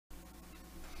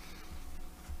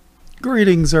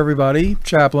Greetings, everybody.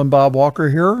 Chaplain Bob Walker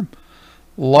here.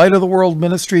 Light of the World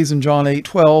Ministries in John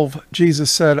 8:12.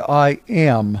 Jesus said, I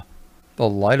am the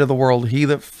light of the world. He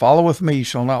that followeth me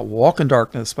shall not walk in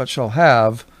darkness, but shall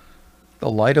have the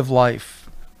light of life.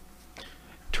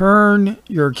 Turn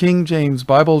your King James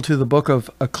Bible to the book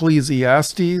of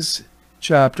Ecclesiastes,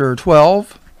 chapter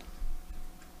 12.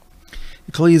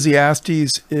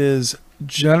 Ecclesiastes is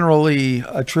generally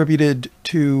attributed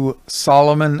to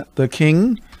Solomon the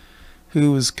king,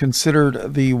 who was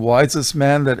considered the wisest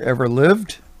man that ever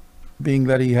lived, being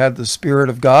that he had the Spirit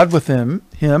of God within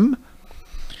him.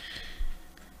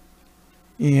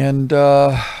 And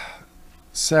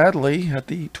sadly,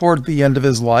 toward the end of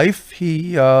his life,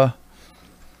 he, had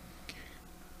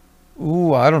a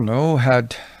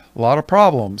lot of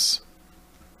problems.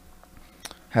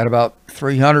 Had about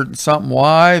 300 and something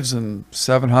wives and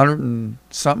 700 and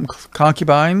something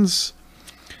concubines,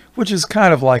 which is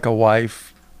kind of like a wife.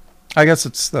 I guess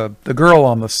it's the girl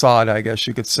on the side, I guess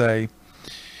you could say.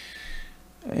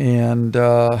 And,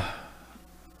 a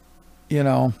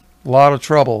lot of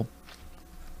trouble.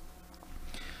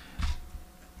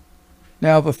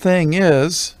 Now, the thing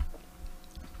is,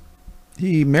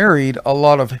 he married a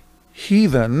lot of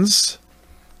heathens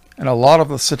and a lot of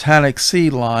the satanic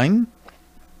seed line.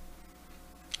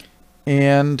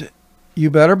 And you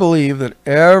better believe that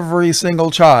every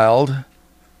single child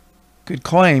could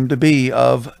claim to be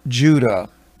of Judah.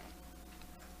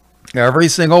 Every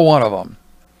single one of them.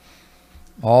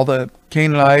 All the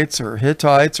Canaanites or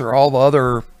Hittites or all the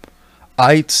other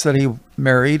ites that he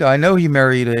married. I know he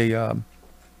married a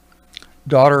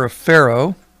daughter of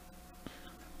Pharaoh.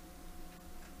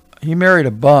 He married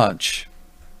a bunch.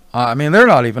 I mean, they're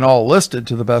not even all listed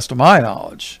to the best of my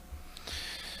knowledge.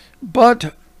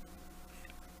 But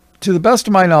to the best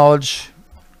of my knowledge,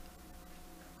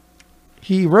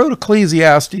 he wrote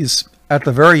Ecclesiastes at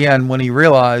the very end when he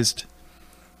realized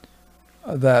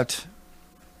that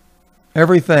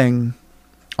everything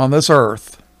on this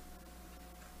earth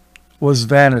was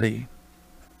vanity.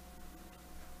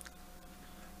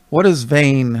 What is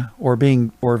vain or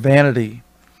vanity?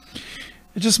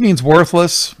 It just means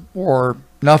worthless or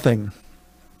nothing.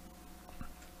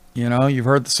 You've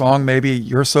heard the song, maybe,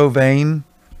 "You're so vain."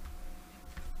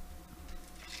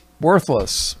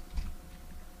 Worthless.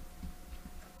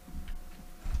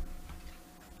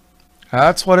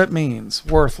 That's what it means,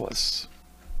 worthless.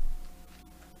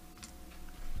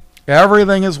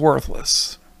 Everything is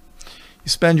worthless. You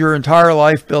spend your entire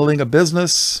life building a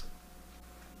business,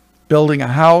 building a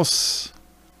house,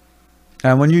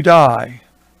 and when you die,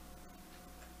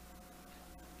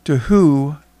 to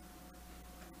who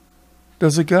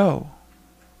does it go?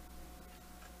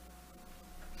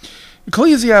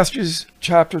 Ecclesiastes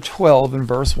chapter 12 and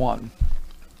verse 1.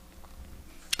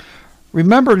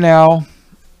 Remember now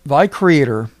thy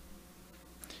Creator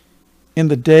in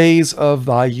the days of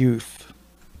thy youth,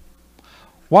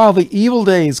 while the evil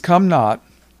days come not,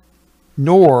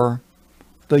 nor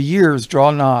the years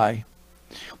draw nigh,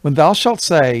 when thou shalt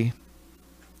say,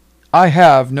 I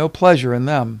have no pleasure in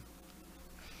them.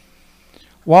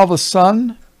 While the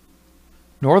sun,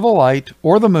 nor the light,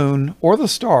 or the moon, or the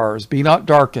stars be not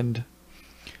darkened,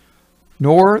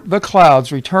 nor the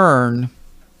clouds return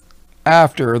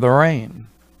after the rain.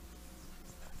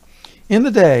 In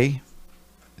the day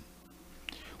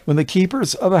when the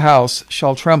keepers of a house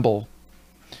shall tremble,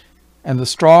 and the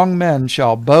strong men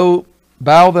shall bow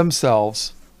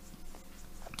themselves,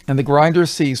 and the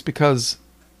grinders cease because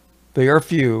they are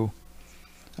few,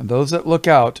 and those that look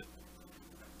out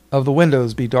of the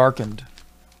windows be darkened.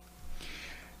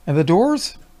 And the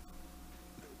doors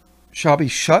shall be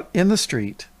shut in the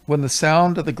street. When the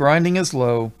sound of the grinding is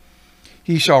low,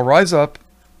 he shall rise up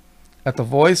at the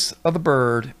voice of the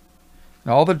bird,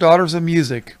 and all the daughters of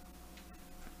music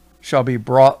shall be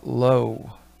brought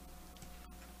low.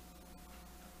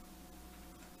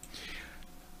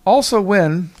 Also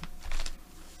when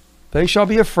they shall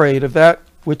be afraid of that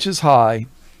which is high,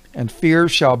 and fear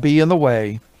shall be in the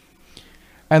way,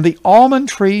 and the almond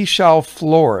tree shall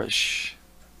flourish.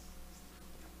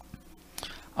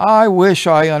 I wish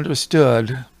I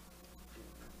understood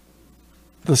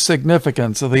the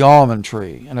significance of the almond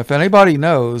tree. And if anybody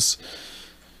knows,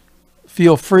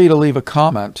 feel free to leave a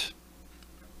comment.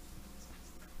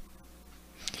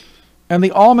 And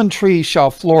the almond tree shall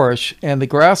flourish, and the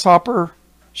grasshopper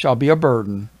shall be a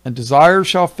burden, and desire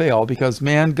shall fail, because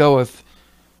man goeth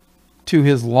to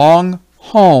his long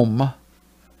home.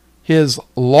 His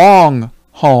long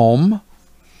home.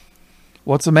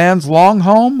 What's a man's long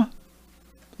home?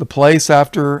 The place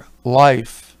after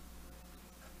life.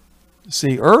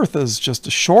 See, earth is just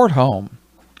a short home.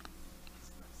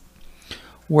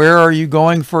 Where are you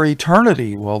going for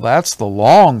eternity? Well, that's the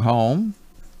long home.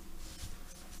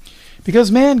 Because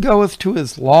man goeth to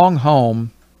his long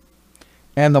home,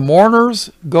 and the mourners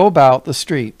go about the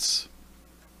streets.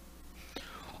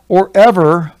 Or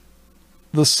ever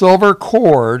the silver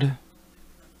cord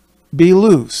be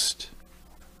loosed.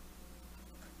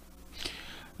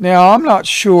 Now, I'm not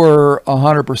sure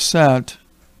 100%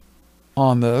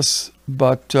 on this,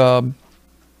 but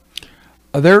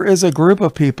there is a group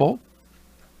of people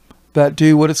that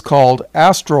do what is called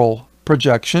astral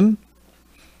projection,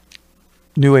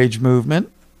 New Age movement.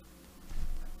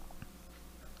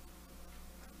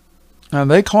 And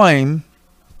they claim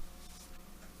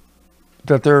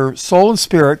that their soul and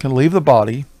spirit can leave the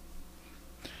body,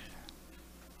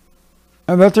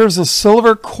 and that there's a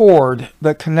silver cord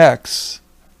that connects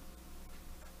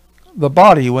the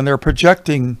body when they're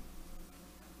projecting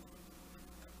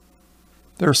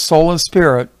their soul and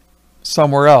spirit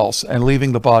somewhere else and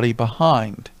leaving the body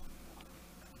behind.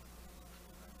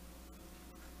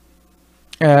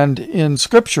 And in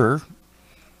Scripture,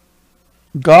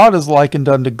 God is likened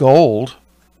unto gold,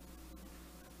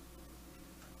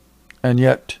 and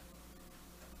yet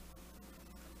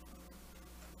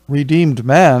redeemed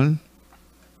men,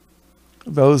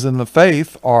 those in the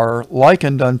faith, are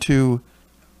likened unto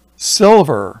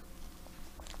silver.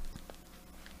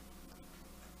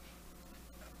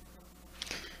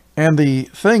 And the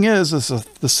thing is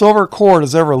if the silver cord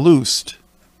is ever loosed,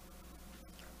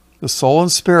 the soul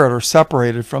and spirit are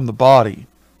separated from the body.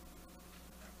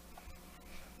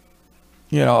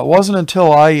 You know, it wasn't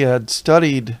until I had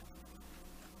studied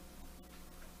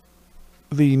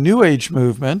the New Age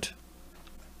movement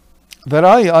that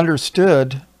I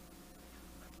understood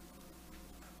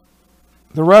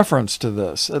the reference to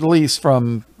this, at least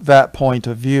from that point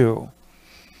of view.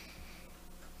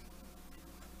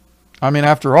 I mean,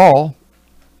 after all,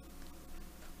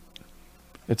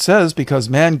 it says, because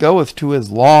man goeth to his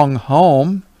long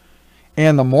home,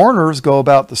 and the mourners go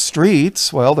about the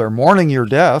streets. Well, they're mourning your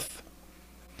death.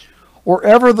 Or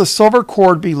ever the silver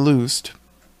cord be loosed,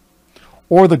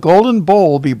 or the golden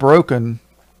bowl be broken,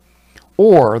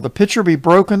 or the pitcher be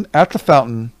broken at the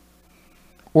fountain,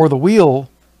 or the wheel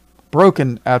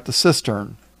broken at the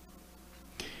cistern.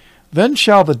 Then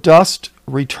shall the dust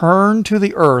return to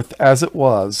the earth as it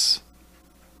was,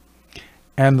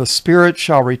 and the spirit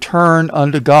shall return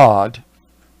unto God,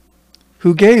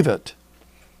 who gave it.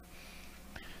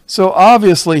 So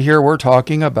obviously here we're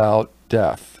talking about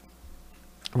death.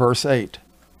 Verse 8.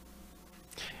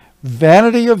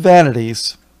 Vanity of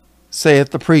vanities, saith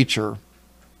the preacher.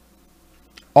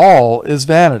 All is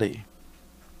vanity.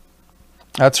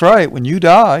 That's right. When you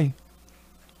die,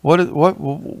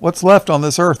 what's left on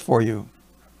this earth for you?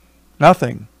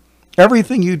 Nothing.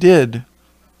 Everything you did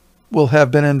will have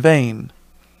been in vain.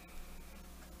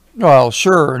 Well,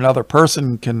 sure, another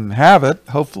person can have it.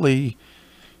 Hopefully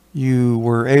you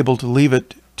were able to leave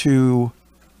it to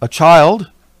a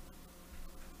child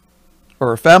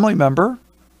or a family member.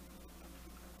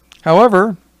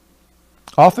 However,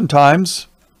 oftentimes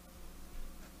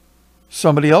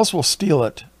somebody else will steal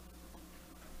it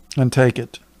and take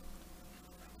it.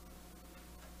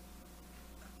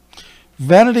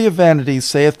 Vanity of vanities,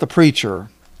 saith the preacher.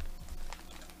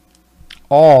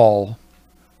 All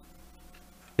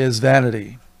is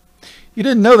vanity. You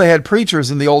didn't know they had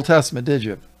preachers in the Old Testament, did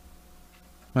you?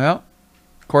 Well,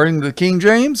 according to King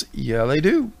James, yeah, they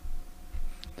do.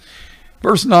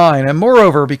 Verse 9, and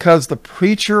moreover, because the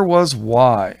preacher was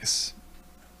wise,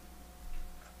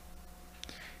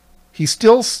 he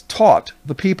still taught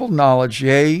the people knowledge,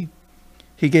 yea,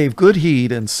 he gave good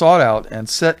heed and sought out and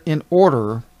set in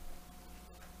order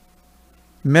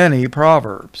many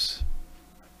proverbs.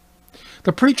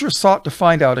 The preacher sought to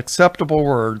find out acceptable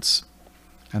words,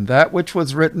 and that which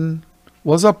was written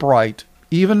was upright,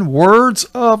 even words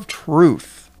of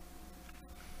truth.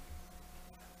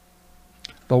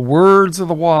 The words of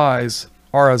the wise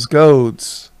are as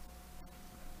goads.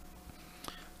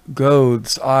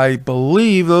 Goads, I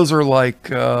believe those are like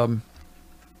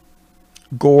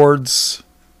gourds,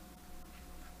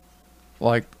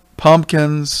 like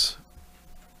pumpkins.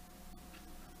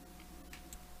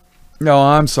 No,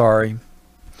 I'm sorry.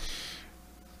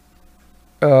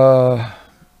 A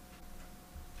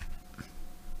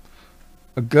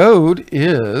goad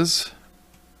is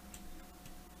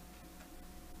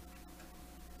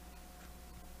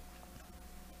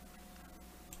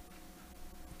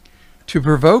to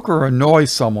provoke or annoy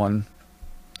someone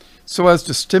so as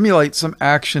to stimulate some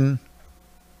action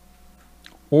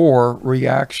or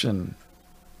reaction.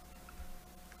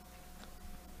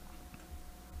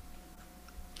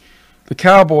 the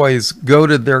cowboys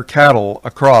goaded their cattle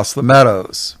across the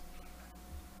meadows.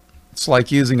 It's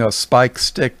like using a spike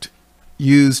stick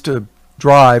used to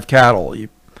drive cattle. You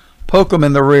poke them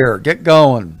in the rear, get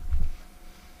going.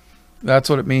 That's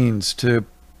what it means to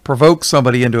provoke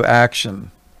somebody into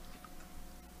action.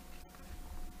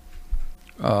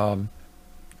 Two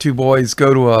boys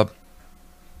go to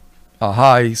a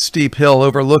high, steep hill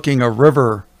overlooking a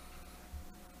river,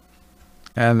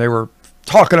 and they were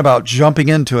talking about jumping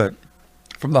into it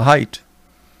from the height.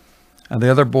 And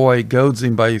the other boy goads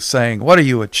him by saying, "What are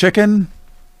you, a chicken?"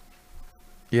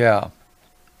 Yeah.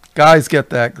 Guys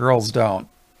get that, girls don't.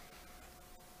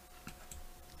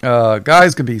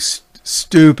 Guys can be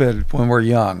stupid when we're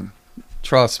young.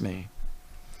 Trust me.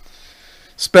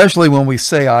 Especially when we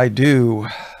say "I do"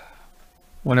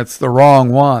 when it's the wrong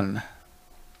one.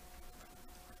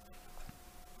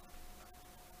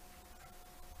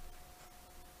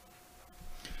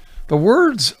 The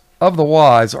words of the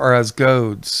wise are as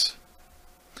goads,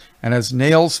 and as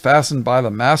nails fastened by the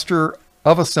master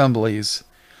of assemblies,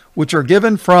 which are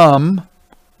given from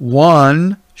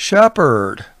one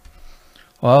shepherd.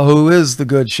 Well, who is the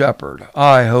good shepherd?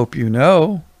 I hope you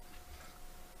know.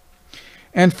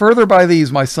 And further by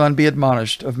these, my son, be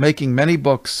admonished, of making many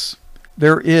books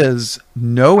there is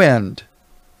no end,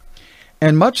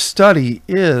 and much study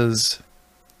is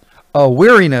a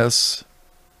weariness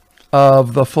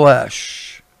of the flesh.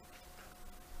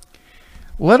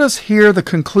 Let us hear the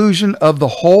conclusion of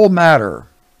the whole matter.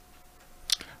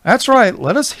 That's right,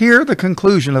 let us hear the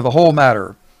conclusion of the whole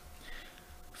matter.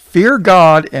 Fear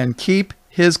God and keep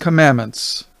his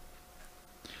commandments,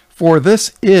 for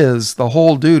this is the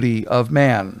whole duty of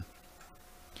man.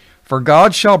 For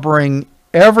God shall bring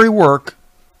every work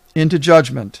into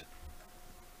judgment,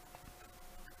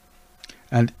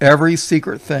 and every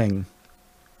secret thing,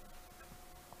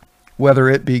 whether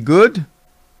it be good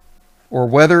or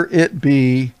whether it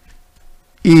be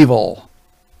evil.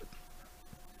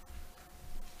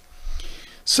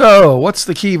 So, what's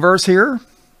the key verse here?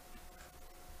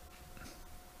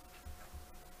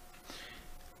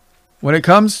 When it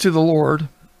comes to the Lord,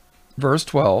 verse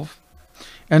 12,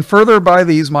 and further by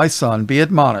these, my son, be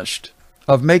admonished,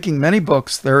 of making many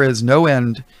books there is no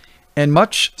end, and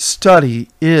much study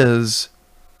is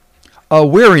a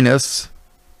weariness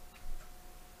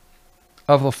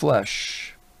of the flesh.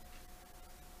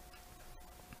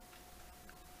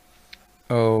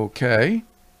 Okay.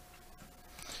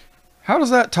 How does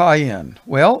that tie in?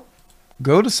 Well,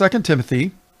 go to 2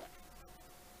 Timothy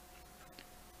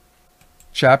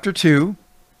chapter 2.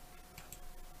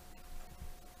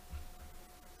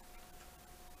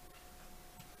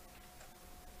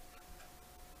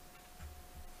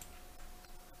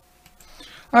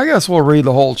 I guess we'll read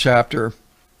the whole chapter.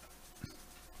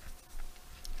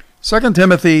 2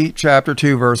 Timothy chapter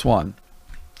 2, verse 1.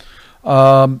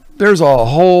 There's a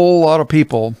whole lot of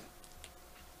people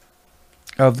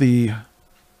of the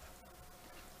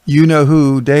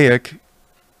you-know-who Daic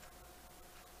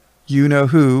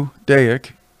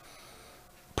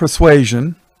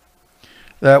persuasion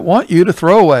that want you to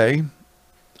throw away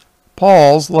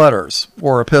Paul's letters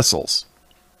or epistles.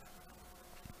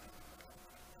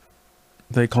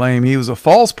 They claim he was a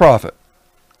false prophet.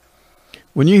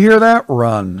 When you hear that,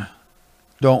 run.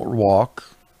 Don't walk.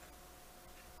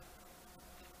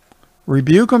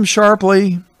 Rebuke them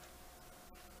sharply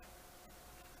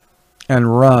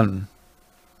and run,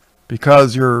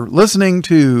 because you're listening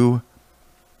to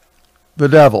the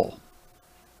devil.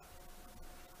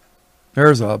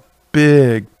 There's a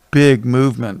big, big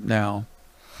movement now.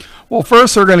 Well,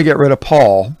 first they're going to get rid of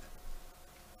Paul.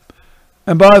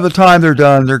 And by the time they're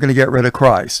done, they're going to get rid of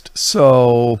Christ.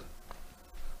 So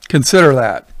consider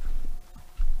that.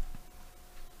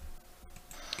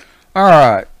 All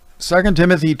right. 2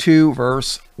 Timothy 2,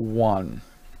 verse 1.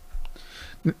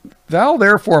 Thou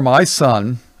therefore, my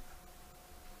son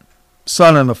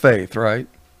in the faith, right?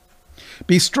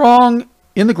 Be strong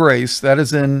in the grace that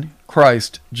is in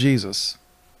Christ Jesus.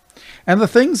 And the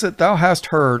things that thou hast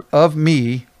heard of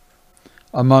me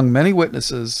among many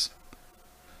witnesses,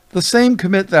 the same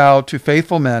commit thou to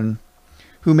faithful men,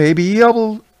 who may be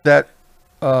able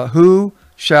who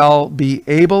shall be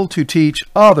able to teach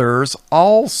others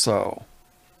also.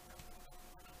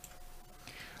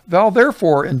 Thou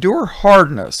therefore endure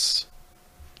hardness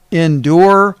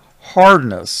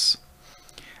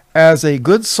as a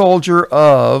good soldier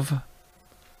of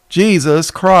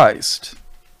Jesus Christ.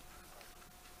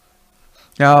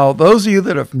 Now, those of you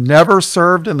that have never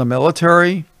served in the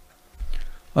military,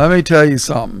 let me tell you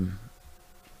something.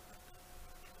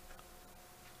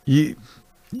 You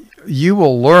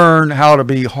will learn how to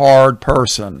be a hard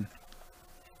person.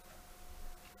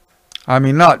 I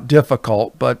mean, not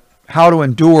difficult, but how to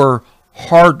endure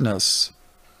hardness.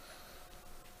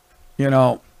 You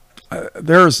know,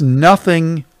 there's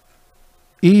nothing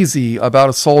easy about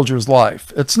a soldier's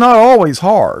life. It's not always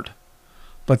hard,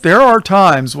 but there are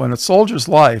times when a soldier's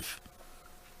life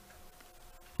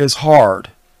is hard.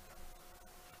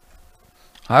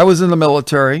 I was in the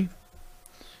military,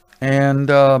 and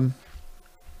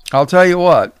I'll tell you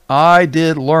what, I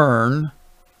did learn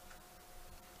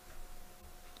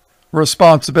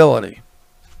responsibility.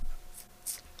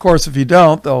 Of course, if you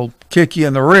don't, they'll kick you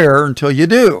in the rear until you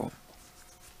do.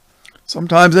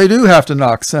 Sometimes they do have to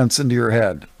knock sense into your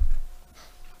head.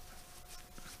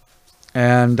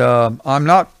 And I'm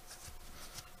not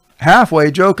halfway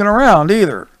joking around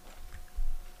either.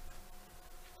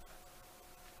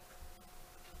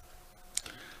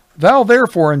 Thou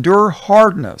therefore endure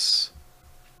hardness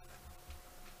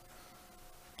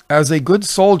as a good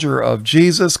soldier of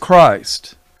Jesus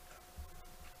Christ.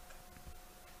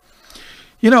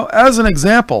 You know, as an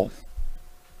example,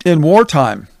 in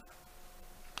wartime,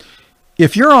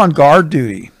 if you're on guard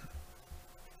duty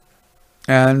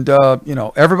and, you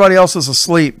know, everybody else is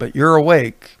asleep, but you're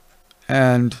awake,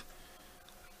 and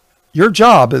your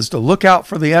job is to look out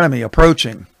for the enemy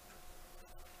approaching.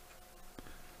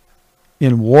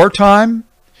 In wartime,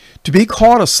 to be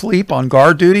caught asleep on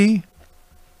guard duty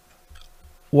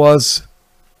was,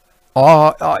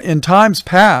 in times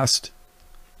past,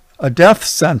 a death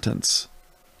sentence.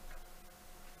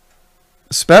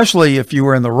 Especially if you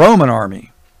were in the Roman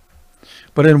army.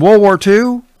 But in World War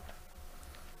II,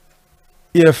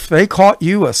 if they caught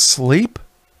you asleep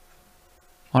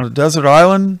on a desert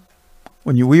island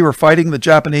when we were fighting the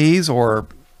Japanese, or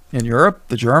in Europe,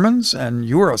 the Germans, and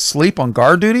you were asleep on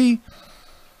guard duty,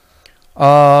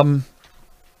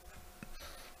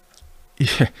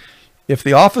 if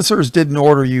the officers didn't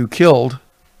order you killed,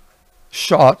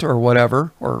 shot, or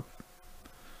whatever, or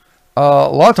a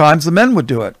lot of times the men would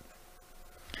do it.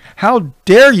 How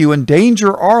dare you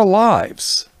endanger our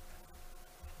lives?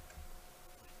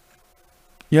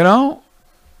 You know,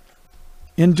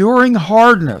 enduring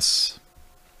hardness.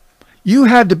 You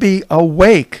had to be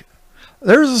awake.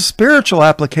 There's a spiritual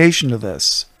application to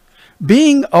this.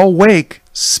 Being awake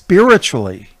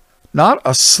spiritually, not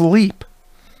asleep.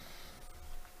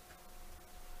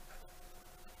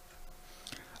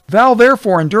 Thou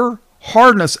therefore endure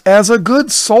hardness as a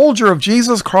good soldier of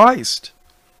Jesus Christ.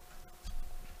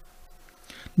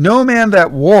 No man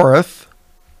that warreth.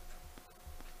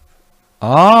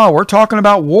 We're talking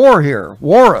about war here.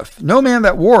 Warreth. No man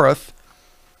that warreth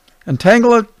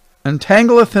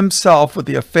entangleth himself with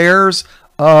the affairs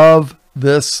of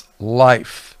this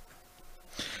life,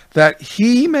 that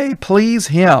he may please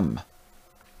him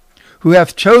who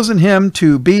hath chosen him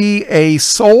to be a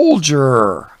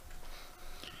soldier.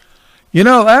 You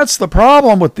know, that's the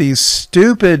problem with these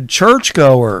stupid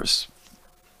churchgoers.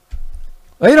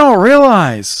 They don't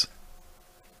realize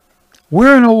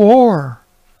we're in a war.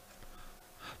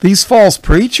 These false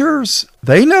preachers,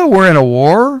 they know we're in a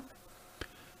war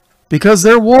because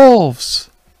they're wolves.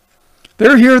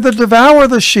 They're here to devour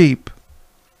the sheep.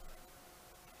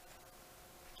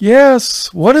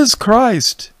 Yes, what is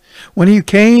Christ? When he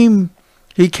came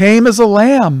as a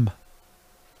lamb.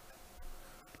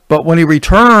 But when he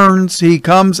returns, he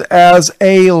comes as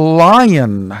a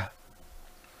lion.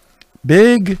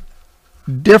 Big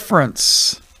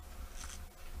difference.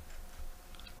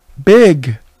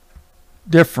 Big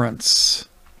difference.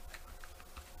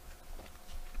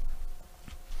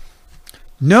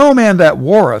 No man that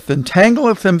warreth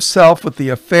entangleth himself with the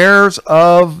affairs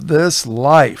of this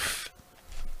life,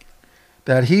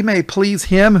 that he may please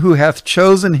him who hath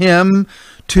chosen him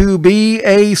to be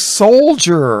a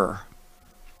soldier.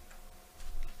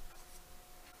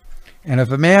 And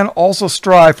if a man also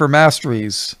strive for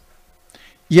masteries,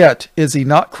 yet is he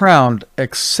not crowned,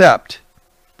 except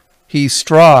he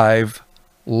strive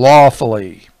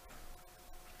lawfully.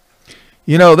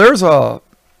 You know, there's a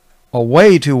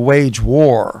way to wage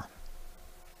war.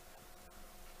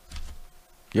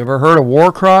 You ever heard of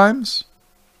war crimes?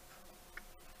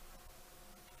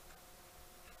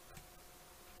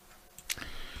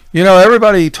 You know,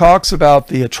 everybody talks about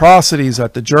the atrocities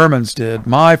that the Germans did.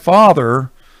 My father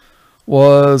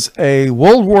was a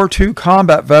World War II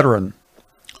combat veteran,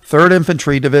 3rd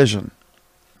Infantry Division.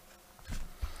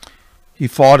 He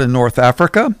fought in North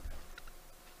Africa.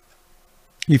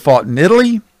 He fought in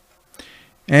Italy.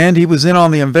 And he was in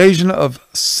on the invasion of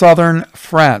southern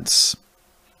France.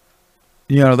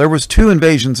 You know, there was 2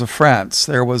 invasions of France.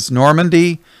 There was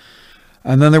Normandy,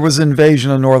 and then there was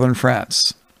invasion of northern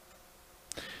France.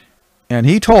 And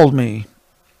he told me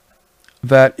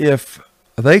that if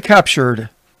they captured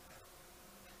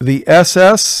the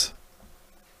SS,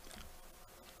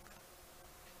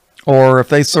 or if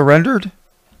they surrendered,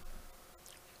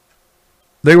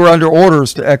 they were under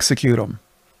orders to execute them.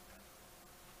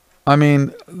 I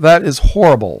mean, that is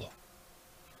horrible.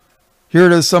 Here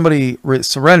it is, somebody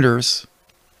surrenders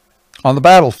on the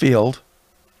battlefield,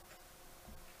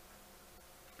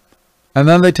 and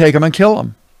then they take them and kill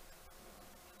them.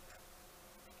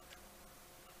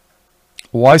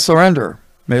 Why surrender?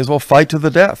 May as well fight to the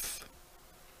death.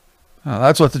 Now,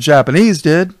 that's what the Japanese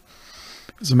did.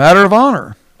 It's a matter of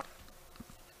honor.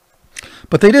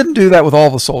 But they didn't do that with all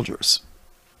the soldiers.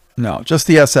 No, just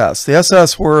the SS. The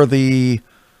SS were they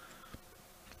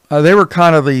were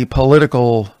kind of the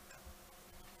political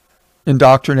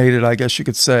indoctrinated, I guess you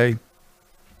could say.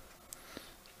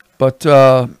 But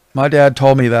my dad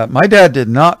told me that. My dad did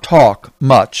not talk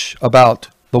much about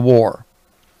the war.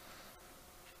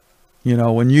 You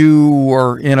know, when you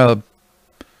are in a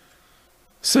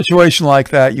situation like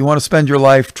that, you want to spend your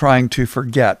life trying to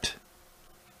forget.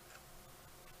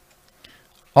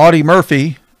 Audie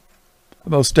Murphy, the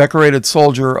most decorated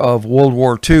soldier of World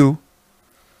War II,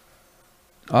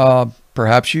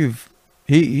 perhaps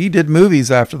he did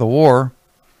movies after the war.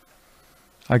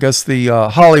 I guess the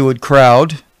Hollywood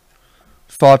crowd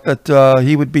thought that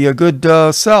he would be a good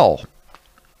sell.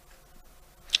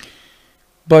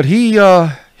 But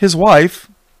his wife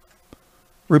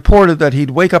reported that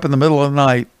he'd wake up in the middle of the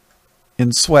night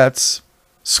in sweats,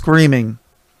 screaming.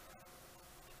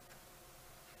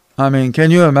 I mean, can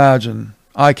you imagine?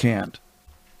 I can't.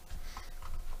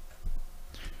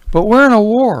 But we're in a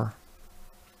war.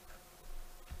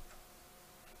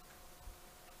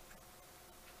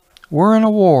 We're in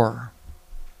a war.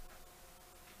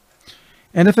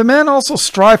 And if a man also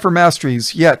strive for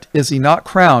masteries, yet is he not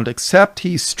crowned, except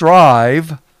he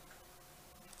strive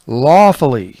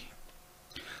lawfully.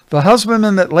 The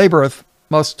husbandman that laboreth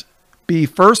must be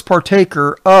first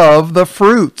partaker of the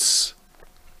fruits.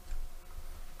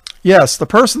 Yes, the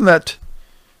person that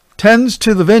tends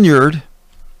to the vineyard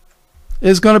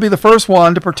is going to be the first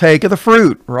one to partake of the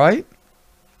fruit, right?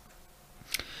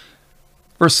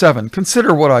 Verse 7,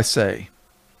 consider what I say,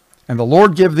 and the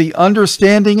Lord give thee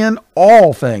understanding in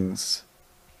all things.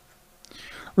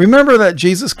 Remember that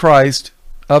Jesus Christ,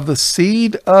 of the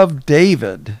seed of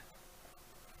David,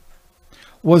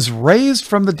 was raised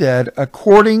from the dead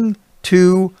according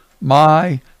to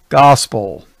my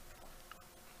gospel.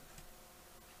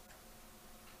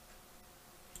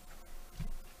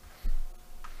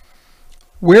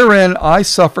 Wherein I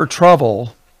suffer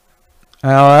trouble.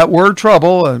 Now that word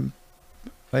trouble,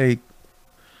 a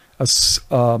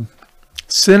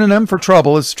synonym for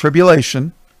trouble is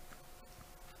tribulation.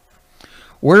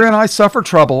 Wherein I suffer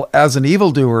trouble as an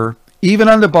evildoer, even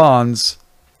unto bonds,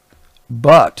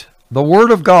 but the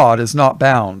word of God is not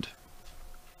bound.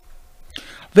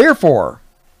 Therefore,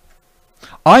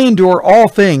 I endure all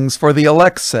things for the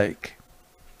elect's sake,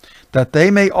 that they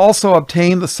may also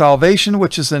obtain the salvation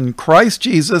which is in Christ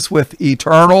Jesus with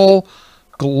eternal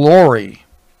glory.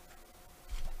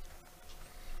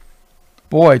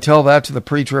 Boy, tell that to the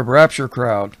pre-trib rapture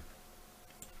crowd.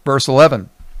 Verse 11.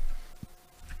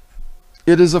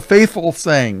 It is a faithful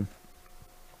saying,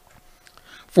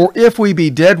 for if we be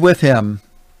dead with him,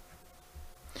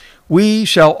 we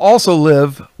shall also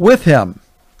live with him.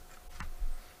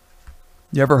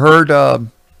 You ever heard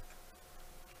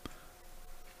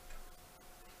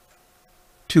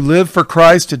to live for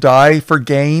Christ, to die for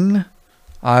gain?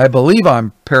 I believe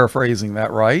I'm paraphrasing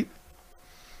that right.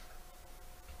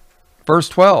 Verse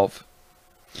 12.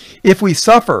 If we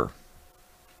suffer,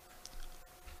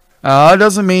 it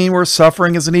doesn't mean we're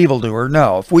suffering as an evildoer.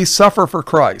 No, if we suffer for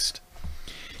Christ,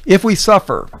 if we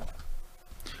suffer,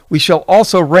 we shall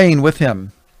also reign with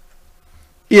him.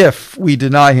 If we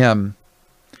deny him,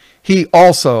 he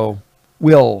also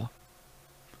will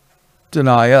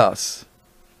deny us.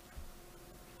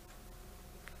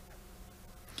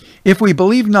 If we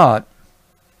believe not,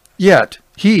 yet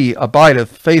he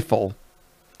abideth faithful.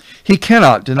 He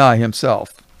cannot deny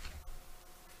himself.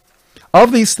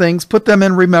 Of these things put them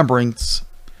in remembrance,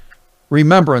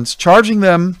 charging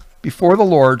them before the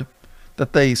Lord,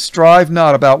 that they strive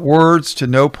not about words to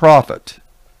no profit,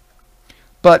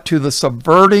 but to the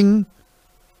subverting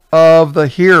of the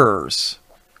hearers.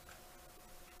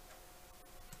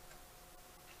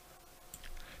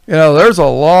 You know, there's a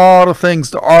lot of things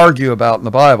to argue about in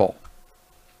the Bible.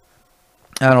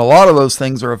 And a lot of those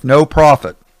things are of no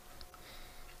profit.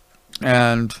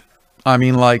 And I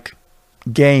mean like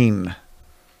gain,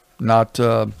 not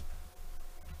a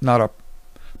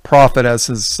prophet as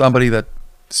is somebody that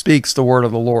speaks the word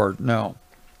of the Lord. No.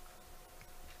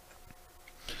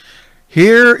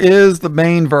 Here is the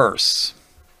main verse.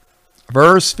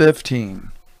 Verse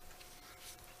 15.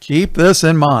 Keep this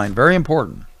in mind. Very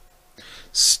important.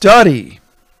 Study.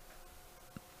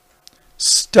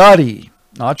 Study.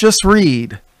 Not just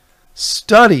read.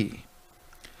 Study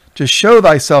to show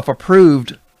thyself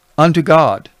approved unto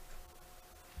God.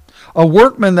 A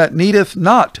workman that needeth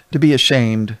not to be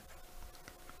ashamed,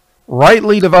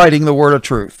 rightly dividing the word of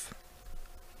truth.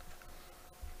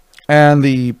 And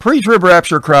the pre-trib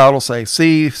rapture crowd will say,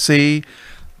 see,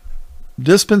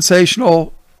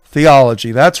 dispensational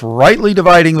theology. That's rightly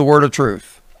dividing the word of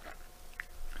truth.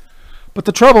 But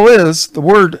the trouble is, the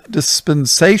word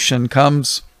dispensation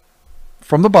comes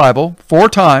from the Bible 4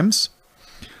 times.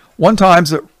 One time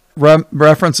it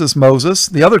references Moses.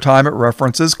 The other time it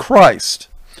references Christ.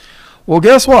 Well,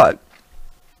 guess what?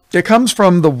 It comes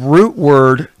from the root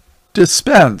word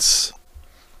dispense.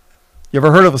 You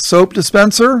ever heard of a soap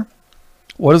dispenser?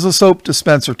 What does a soap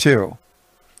dispenser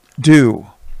do?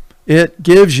 It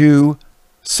gives you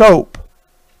soap.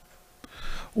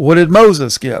 What did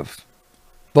Moses give?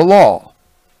 The law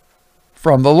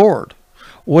from the Lord.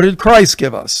 What did Christ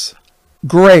give us?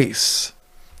 Grace.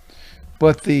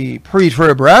 But the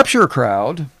pre-trib rapture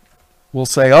crowd will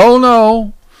say, oh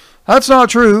no, that's not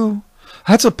true.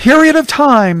 That's a period of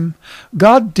time.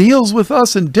 God deals with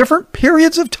us in different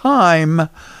periods of time.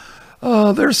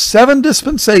 There's 7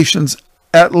 dispensations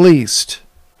at least.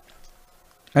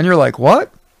 And you're like,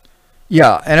 what?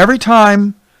 Yeah, and every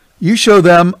time you show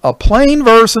them a plain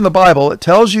verse in the Bible that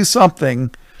tells you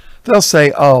something, they'll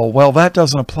say, oh, well, that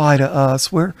doesn't apply to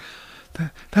us.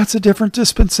 That's a different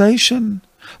dispensation.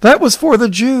 That was for the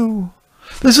Jew.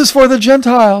 This is for the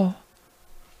Gentile.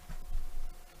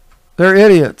 They're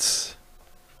idiots.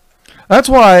 That's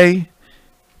why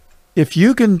if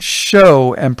you can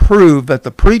show and prove that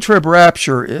the pre-trib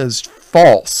rapture is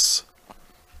false,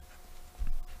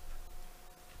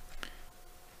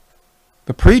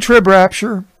 the pre-trib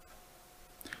rapture,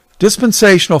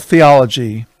 dispensational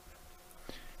theology,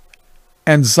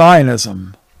 and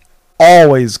Zionism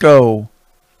always go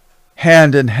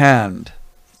hand in hand.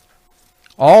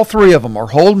 All 3 of them are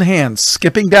holding hands,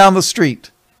 skipping down the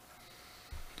street.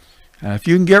 And if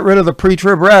you can get rid of the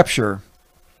pre-trib rapture,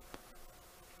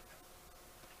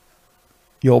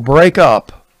 you'll break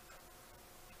up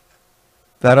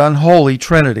that unholy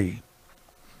trinity.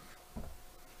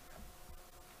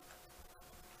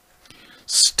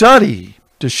 Study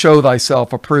to show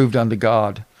thyself approved unto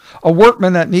God, a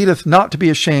workman that needeth not to be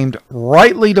ashamed,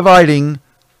 rightly dividing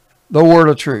the word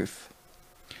of truth.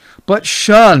 But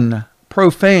shun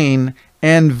profane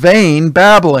and vain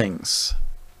babblings,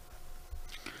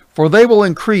 for they will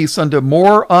increase unto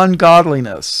more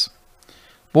ungodliness.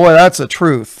 Boy, that's a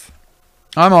truth.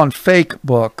 I'm on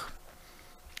Facebook.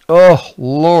 Oh,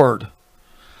 Lord.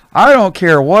 I don't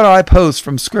care what I post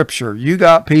from Scripture. You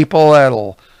got people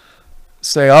that'll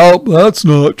say, oh, that's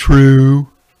not true.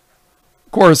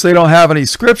 Of course, they don't have any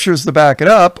scriptures to back it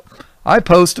up. I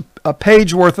post a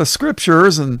page worth of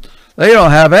scriptures and they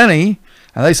don't have any.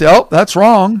 And they say, oh, that's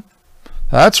wrong.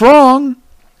 That's wrong.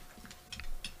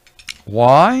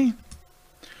 Why?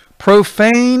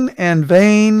 Profane and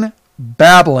vain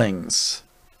babblings,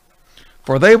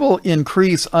 for they will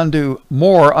increase unto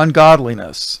more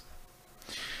ungodliness.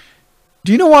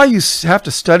 Do you know why you have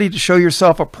to study to show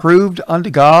yourself approved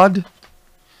unto God?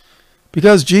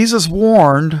 Because Jesus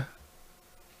warned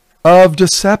of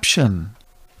deception.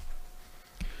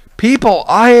 People,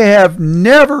 I have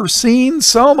never seen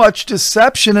so much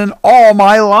deception in all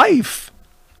my life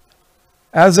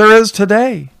as there is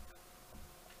today.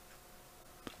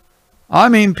 I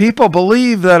mean, people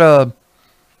believe that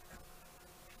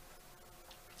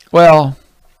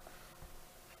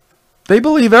they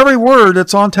believe every word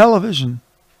that's on television,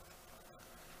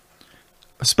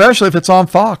 especially if it's on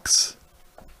Fox.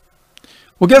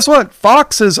 Well, guess what?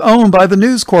 Fox is owned by the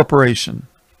News Corporation,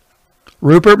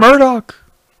 Rupert Murdoch.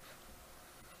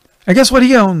 And guess what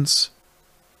he owns?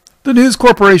 The News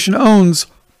Corporation owns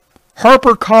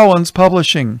HarperCollins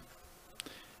Publishing,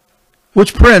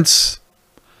 which prints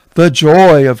The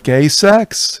Joy of Gay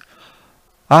Sex,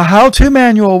 a how-to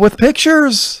manual with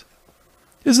pictures.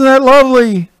 Isn't that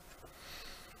lovely?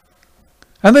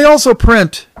 And they also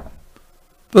print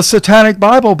the Satanic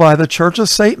Bible by the Church of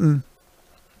Satan.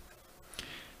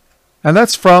 And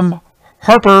that's from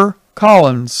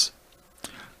HarperCollins.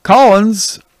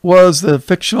 Collins was the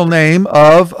fictional name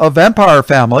of a vampire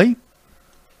family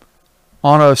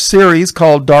on a series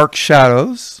called Dark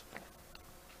Shadows.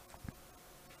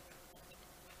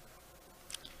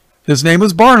 His name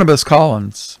was Barnabas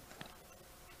Collins.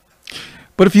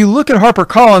 But if you look at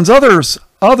HarperCollins'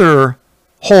 other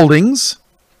holdings,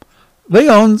 They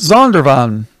own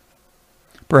Zondervan.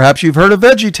 Perhaps you've heard of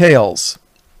Veggie Tales.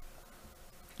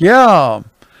 Yeah.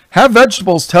 Have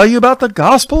vegetables tell you about the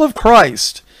gospel of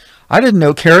Christ. I didn't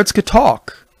know carrots could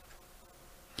talk.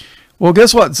 Well,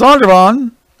 guess what?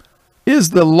 Zondervan is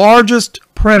the largest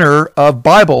printer of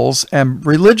Bibles and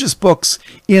religious books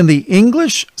in the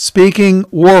English-speaking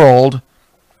world.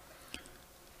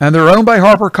 And they're owned by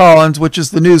HarperCollins, which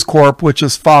is the News Corp, which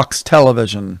is Fox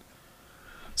Television.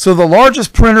 So the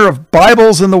largest printer of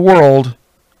Bibles in the world,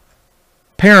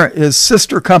 parent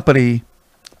company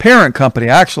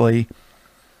actually,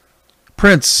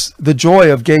 prints The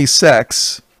Joy of Gay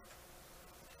Sex.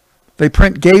 They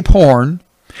print gay porn.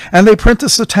 And they print the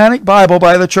Satanic Bible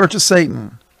by the Church of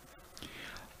Satan.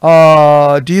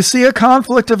 Do you see a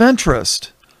conflict of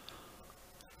interest?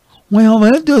 Well,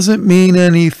 that doesn't mean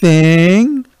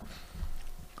anything.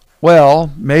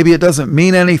 Well, maybe it doesn't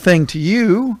mean anything to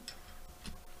you,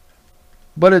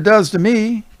 but it does to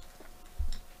me.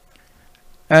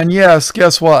 And yes,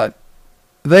 guess what?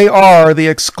 They are the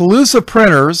exclusive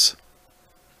printers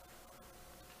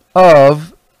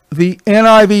of the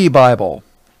NIV Bible,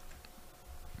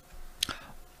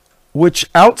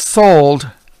 which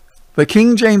outsold the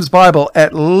King James Bible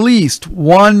at least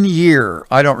 1 year.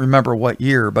 I don't remember what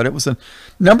year, but it was the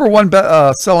number one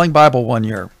selling Bible 1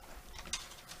 year.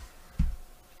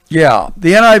 Yeah,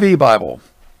 the NIV Bible.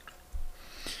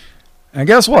 And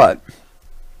guess what?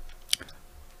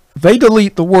 They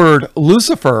delete the word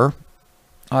Lucifer.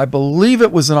 I believe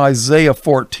it was in Isaiah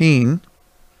 14.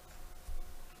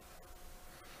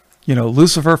 You know,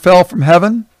 Lucifer fell from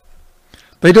heaven.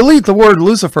 They delete the word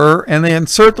Lucifer and they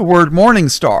insert the word morning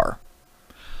star.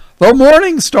 The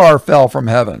morning star fell from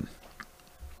heaven.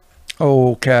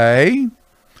 Okay.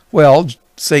 Well,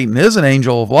 Satan is an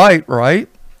angel of light, right?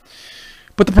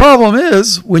 But the problem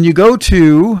is, when you go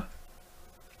to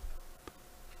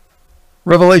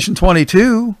Revelation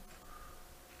 22,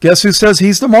 guess who says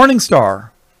he's the morning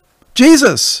star?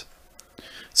 Jesus.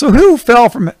 So who fell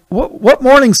from, what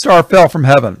morning star fell from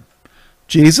heaven?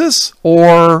 Jesus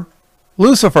or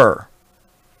Lucifer?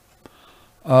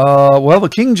 Well, the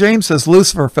King James says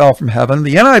Lucifer fell from heaven.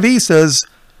 The NIV says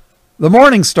the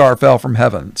morning star fell from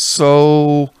heaven.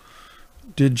 So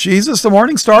did Jesus, the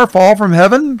morning star, fall from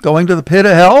heaven going to the pit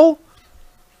of hell?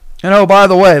 And oh, by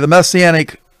the way, the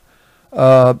Messianic,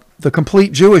 the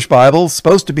complete Jewish Bible is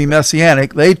supposed to be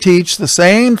Messianic. They teach the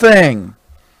same thing.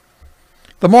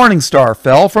 The morning star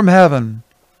fell from heaven.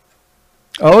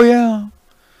 Oh, yeah.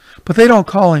 But they don't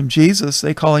call him Jesus.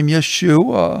 They call him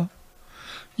Yeshua.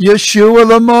 Yeshua,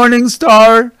 the morning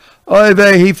star. Oy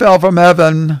vey, he fell from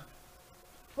heaven.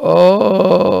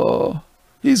 Oh,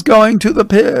 he's going to the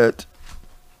pit.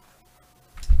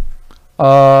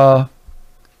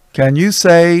 Can you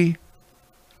say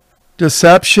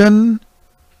deception?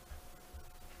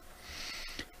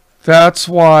 That's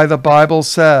why the Bible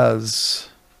says,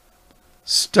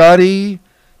 study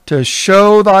to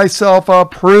show thyself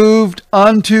approved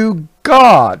unto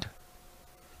God,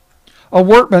 a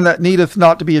workman that needeth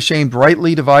not to be ashamed,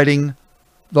 rightly dividing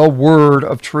the word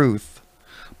of truth.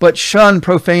 But shun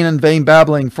profane and vain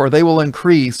babbling, for they will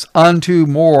increase unto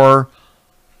more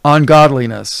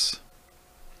ungodliness.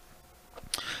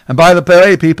 And by the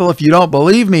way, people, if you don't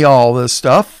believe me all this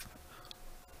stuff,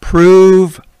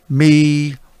 prove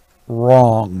me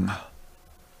wrong.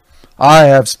 I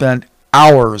have spent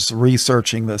hours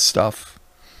researching this stuff.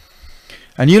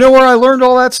 And you know where I learned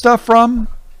all that stuff from?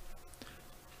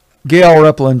 Gail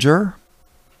Replinger,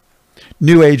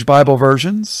 New Age Bible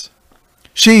Versions.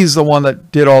 She's the one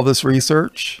that did all this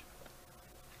research.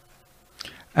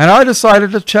 And I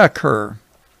decided to check her,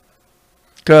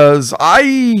 because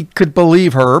I could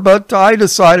believe her, but I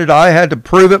decided I had to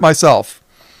prove it myself.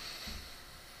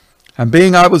 And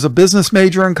being I was a business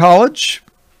major in college,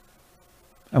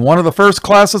 and one of the first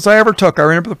classes I ever took, I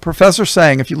remember the professor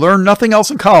saying, if you learn nothing else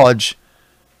in college,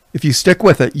 if you stick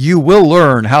with it, you will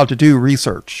learn how to do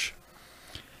research.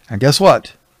 And guess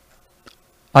what?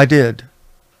 I did.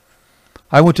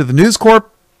 I went to the News Corp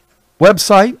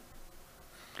website.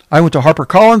 I went to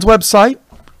HarperCollins website.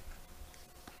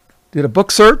 Did a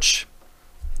book search.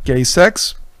 Gay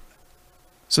sex.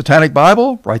 Satanic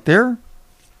Bible, right there.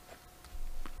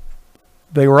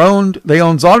 They owned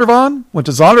Zondervan. Went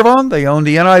to Zondervan. They owned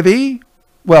the NIV.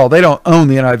 Well, they don't own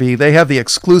the NIV. They have the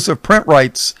exclusive print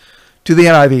rights to the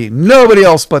NIV. Nobody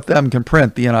else but them can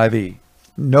print the NIV.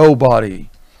 Nobody.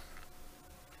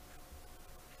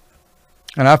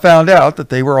 And I found out that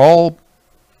they were all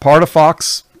part of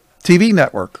Fox TV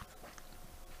network.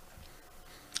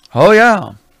 Oh,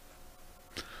 yeah.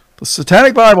 The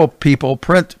Satanic Bible people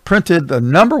printed the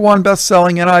 #1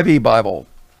 best-selling NIV Bible.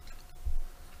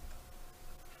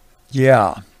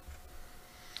 Yeah.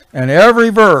 And every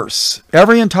verse,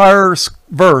 every entire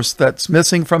verse that's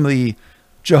missing from the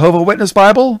Jehovah's Witness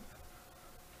Bible,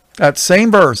 that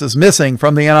same verse is missing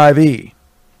from the NIV.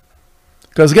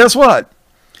 Because guess what?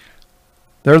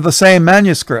 They're the same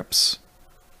manuscripts.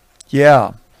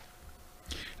 Yeah.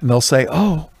 And they'll say,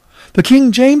 oh, the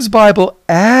King James Bible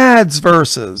adds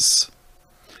verses.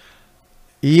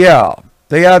 Yeah.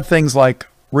 They add things like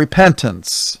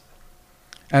repentance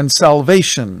and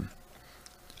salvation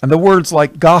and the words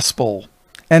like gospel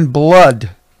and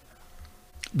blood.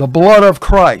 The blood of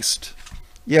Christ.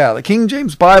 Yeah, the King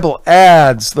James Bible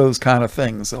adds those kind of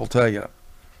things, they'll tell you.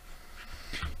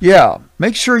 Yeah,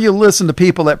 make sure you listen to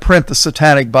people that print the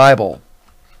Satanic Bible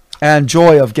and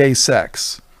Joy of Gay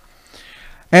Sex.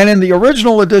 And in the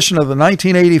original edition of the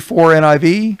 1984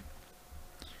 NIV,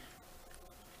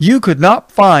 you could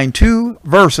not find 2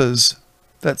 verses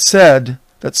that said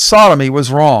that sodomy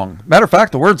was wrong. Matter of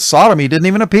fact, the word sodomy didn't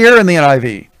even appear in the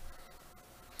NIV.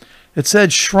 It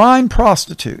said shrine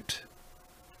prostitute.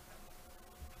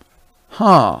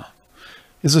 Huh.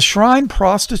 Is a shrine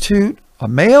prostitute a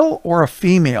male or a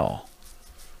female?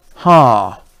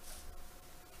 Huh.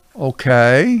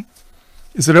 Okay.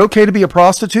 Is it okay to be a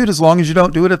prostitute as long as you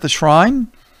don't do it at the shrine?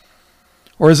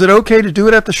 Or is it okay to do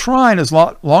it at the shrine as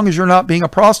long as you're not being a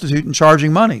prostitute and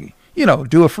charging money? You know,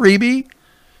 do a freebie.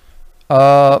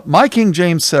 My King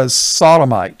James says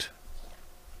sodomite.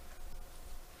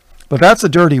 But that's a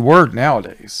dirty word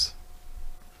nowadays.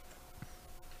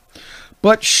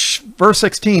 But, verse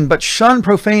 16, but shun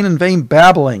profane and vain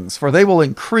babblings, for they will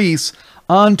increase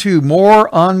unto more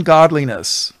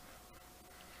ungodliness.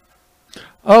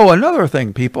 Oh, another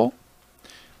thing, people.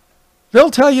 They'll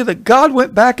tell you that God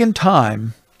went back in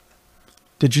time.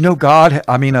 Did you know God,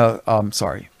 I'm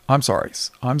sorry,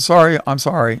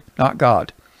 not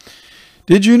God.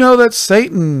 Did you know that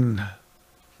Satan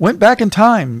went back in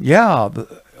time? Yeah,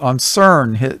 on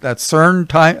CERN, that CERN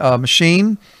time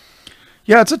machine.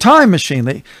 Yeah, it's a time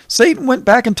machine. Satan went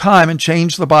back in time and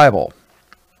changed the Bible.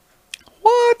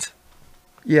 What?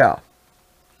 Yeah.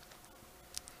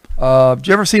 Did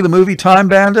you ever see the movie Time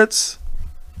Bandits?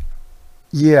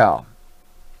 Yeah.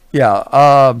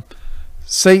 Yeah.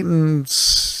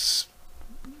 Satan's,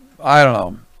 I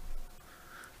don't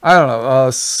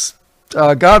know.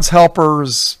 God's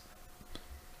helpers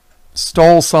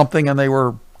stole something and they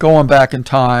were going back in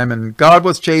time, and God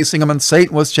was chasing him and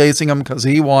Satan was chasing him because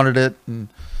he wanted it. And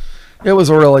it was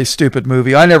a really stupid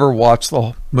movie. I never watched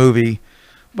the movie,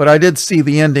 but I did see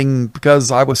the ending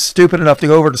because I was stupid enough to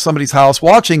go over to somebody's house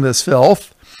watching this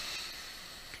filth.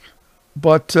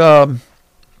 But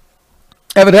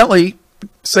evidently,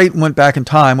 Satan went back in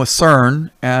time with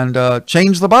CERN and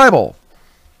changed the Bible.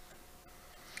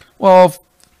 Well,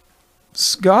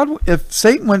 if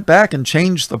Satan went back and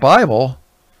changed the Bible,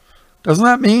 doesn't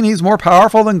that mean he's more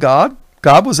powerful than God?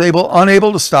 God was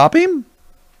unable to stop him?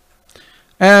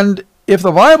 And if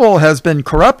the Bible has been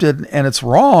corrupted and it's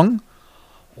wrong,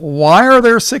 why are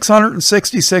there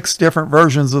 666 different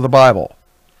versions of the Bible?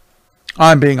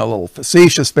 I'm being a little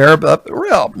facetious there, but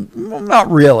not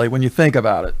really when you think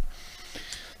about it.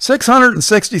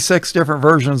 666 different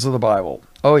versions of the Bible.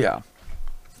 Oh, yeah.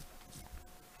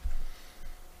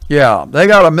 Yeah, they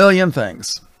got a million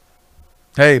things.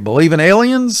 Hey, believe in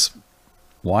aliens?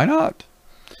 Why not?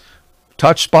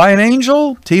 Touched by an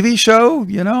angel? TV show?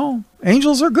 You know,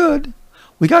 angels are good.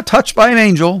 We got touched by an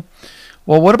angel.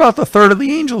 Well, what about the third of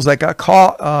the angels that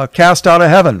got cast out of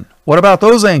heaven? What about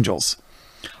those angels?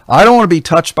 I don't want to be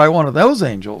touched by one of those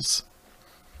angels.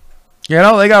 You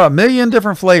know, they got a million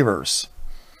different flavors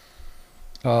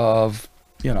of,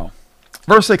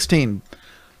 Verse 16.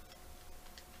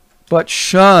 But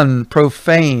shun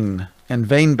profane and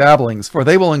vain babblings, for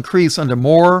they will increase unto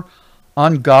more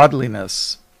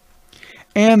ungodliness.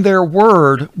 And their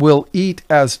word will eat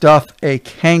as doth a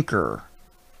canker.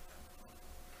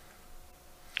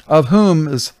 Of whom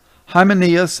is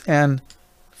Hymenaeus and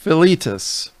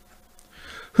Philetus,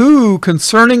 who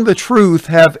concerning the truth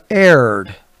have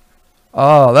erred.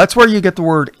 Oh, that's where you get the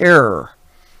word error.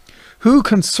 Who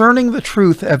concerning the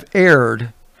truth have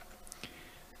erred,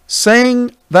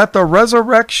 saying that the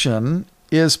resurrection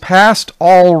is past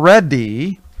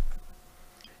already,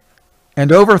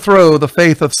 and overthrow the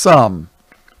faith of some.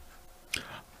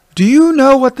 Do you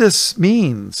know what this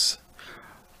means?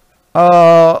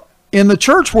 In the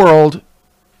church world,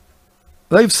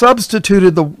 they've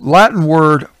substituted the Latin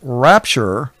word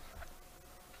rapture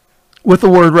with the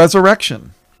word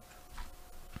resurrection.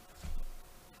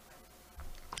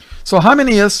 So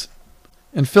Hymenaeus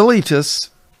and Philetus,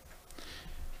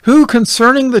 who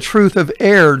concerning the truth have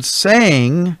erred,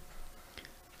 saying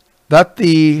that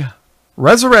the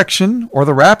resurrection or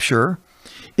the rapture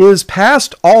is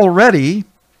past already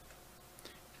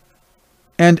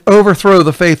and overthrow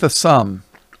the faith of some.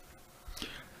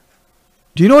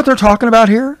 Do you know what they're talking about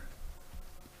here?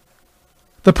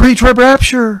 The pre-trib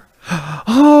rapture.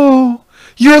 Oh,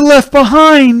 you're left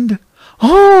behind.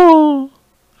 Oh.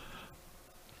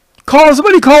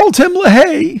 Somebody called Tim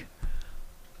LaHaye.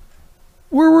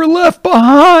 We're left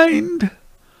behind.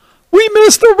 We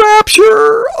missed the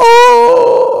rapture.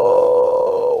 Oh.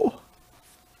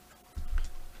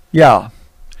 Yeah.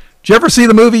 Did you ever see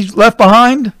the movie Left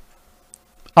Behind?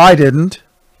 I didn't.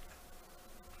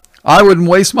 I wouldn't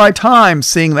waste my time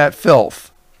seeing that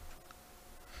filth.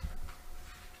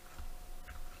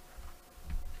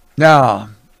 Now,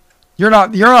 you're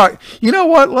not, you know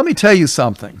what? Let me tell you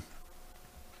something.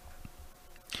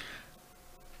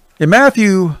 In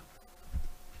Matthew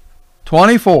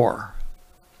 24.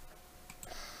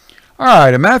 All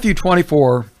right, in Matthew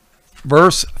 24,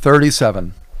 verse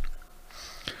 37.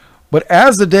 But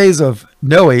as the days of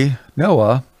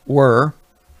Noah were,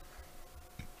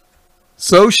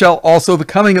 so shall also the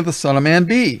coming of the Son of Man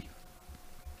be.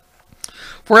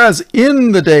 For as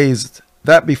in the days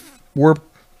that were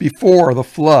before the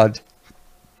flood,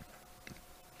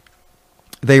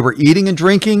 they were eating and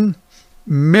drinking,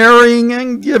 marrying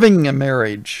and giving in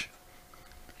marriage,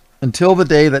 until the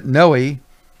day that Noah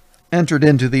entered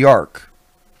into the ark.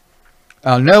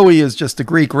 Now, Noah is just a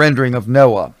Greek rendering of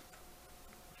Noah.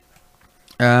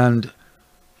 And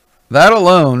that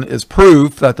alone is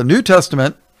proof that the New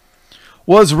Testament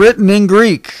was written in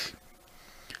Greek.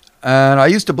 And I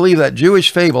used to believe that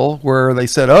Jewish fable where they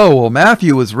said, oh, well,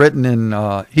 Matthew was written in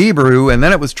Hebrew and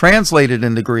then it was translated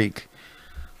into Greek.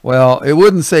 Well, it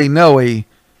wouldn't say Noah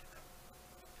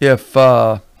if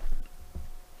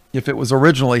it was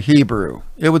originally Hebrew.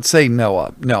 It would say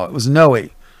Noah. No, it was Noah.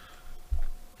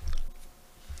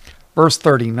 Verse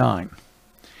 39.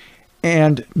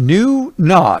 And knew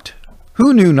not.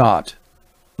 Who knew not?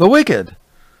 The wicked.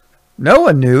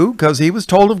 Noah knew because he was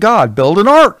told of God, build an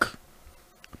ark.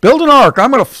 Build an ark.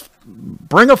 I'm going to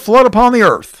bring a flood upon the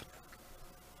earth.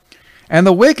 And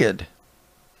the wicked.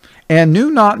 And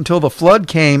knew not until the flood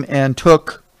came and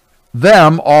took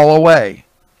them all away.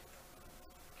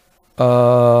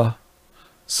 So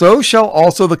shall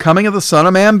also the coming of the Son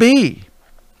of Man be.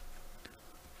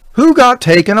 Who got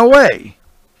taken away?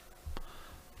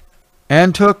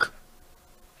 And took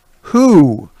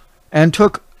who? And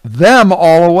took them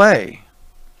all away.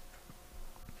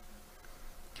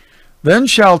 Then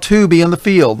shall two be in the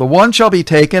field. The one shall be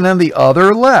taken and the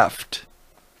other left.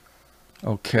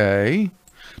 Okay.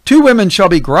 Two women shall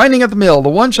be grinding at the mill. The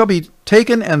one shall be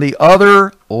taken and the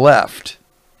other left.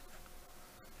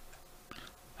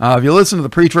 If you listen to the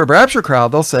pre-trib rapture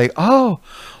crowd, they'll say, oh,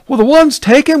 well, the ones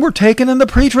taken were taken in the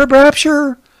pre-trib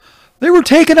rapture. They were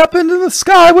taken up into the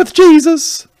sky with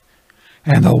Jesus.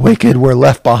 And the wicked were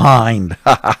left behind.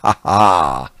 Ha ha ha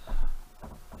ha.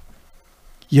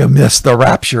 You missed the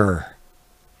rapture.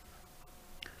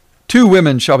 Two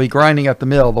women shall be grinding at the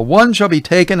mill. The one shall be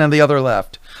taken and the other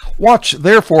left. Watch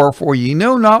therefore, for ye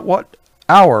know not what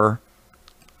hour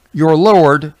your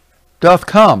Lord doth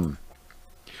come.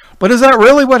 But is that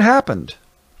really what happened?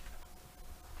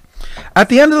 At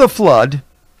the end of the flood,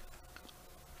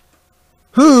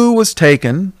 who was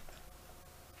taken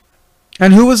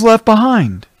and who was left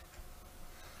behind?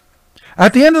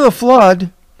 At the end of the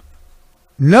flood,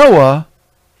 Noah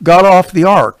got off the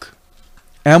ark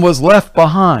and was left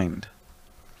behind.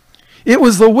 It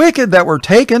was the wicked that were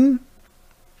taken.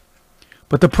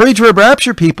 But the pre-trib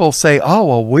rapture people say, oh,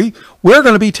 well, we're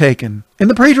going to be taken in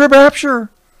the pre-trib rapture.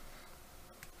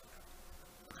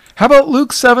 How about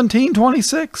Luke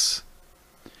 17:26?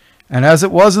 And as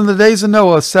it was in the days of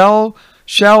Noah,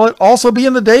 shall it also be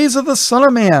in the days of the Son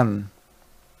of Man.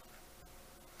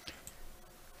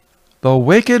 The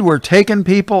wicked were taken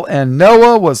people, and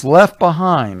Noah was left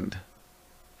behind.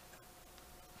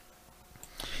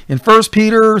 In 1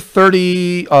 Peter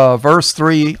 30, verse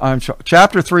 3,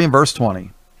 chapter 3 and verse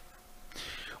 20.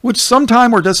 Which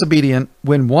sometime were disobedient,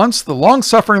 when once the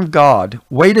long-suffering of God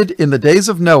waited in the days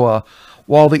of Noah,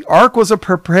 while the ark was a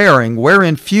preparing,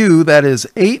 wherein few, that is,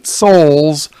 8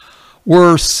 souls,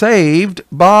 were saved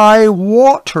by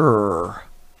water.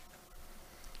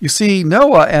 You see,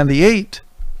 Noah and the 8,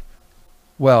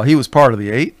 well, he was part of the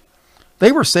 8,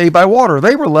 they were saved by water.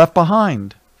 They were left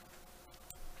behind.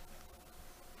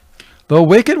 The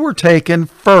wicked were taken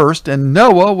first, and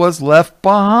Noah was left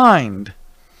behind.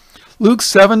 Luke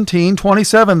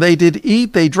 17:27, they did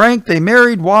eat, they drank, they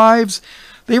married wives.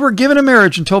 They were given in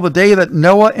marriage until the day that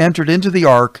Noah entered into the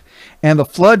ark, and the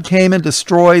flood came and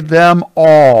destroyed them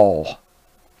all.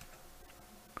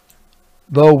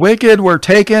 The wicked were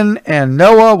taken, and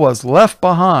Noah was left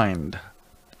behind.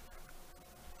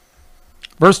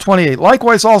 Verse 28,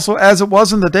 likewise also as it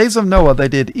was in the days of Noah, they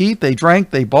did eat, they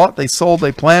drank, they bought, they sold,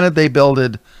 they planted, they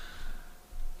builded.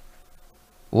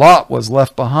 Lot was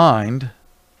left behind,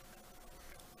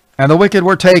 and the wicked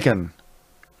were taken.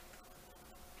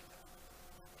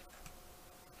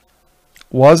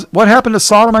 What happened to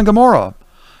Sodom and Gomorrah?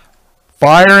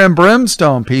 Fire and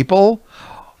brimstone, people.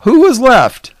 Who was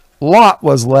left? Lot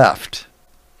was left.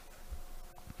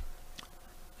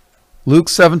 Luke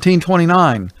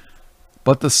 17:29.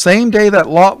 But the same day that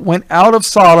Lot went out of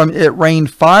Sodom, it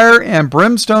rained fire and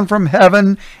brimstone from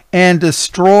heaven and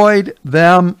destroyed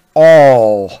them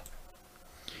all.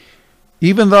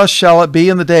 Even thus shall it be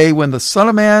in the day when the Son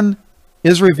of Man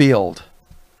is revealed.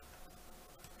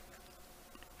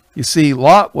 You see,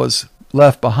 Lot was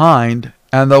left behind,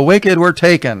 and the wicked were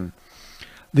taken.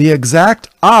 The exact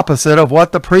opposite of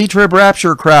what the pre-trib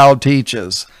rapture crowd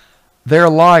teaches. They're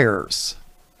liars.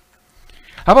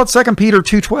 How about 2 Peter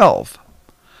 2:12?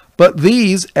 But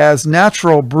these, as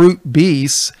natural brute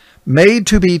beasts, made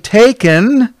to be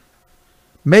taken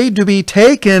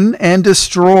and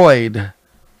destroyed,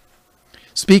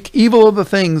 speak evil of the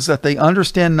things that they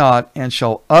understand not, and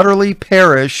shall utterly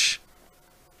perish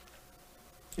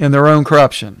in their own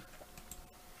corruption.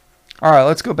 All right,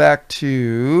 let's go back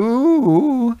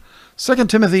to 2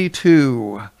 Timothy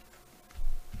 2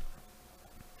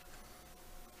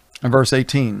 and verse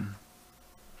 18.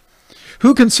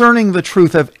 Who concerning the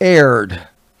truth have erred?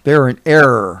 They're in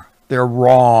error. They're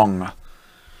wrong.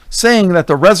 Saying that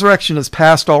the resurrection is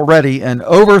past already, and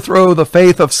overthrow the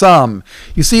faith of some.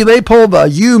 You see, they pulled the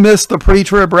you missed the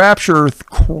pre-trib rapture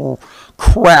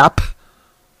crap.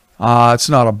 It's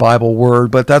not a Bible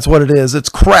word, but that's what it is. It's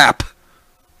crap.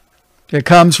 It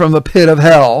comes from the pit of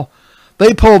hell.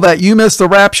 They pulled that you missed the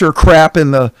rapture crap in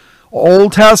the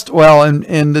Old Testament, well,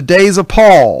 in the days of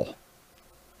Paul.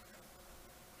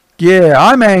 Yeah,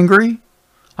 I'm angry.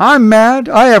 I'm mad.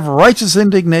 I have righteous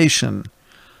indignation.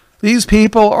 These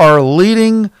people are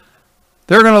leading,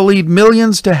 they're going to lead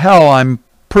millions to hell, I'm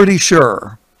pretty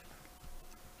sure.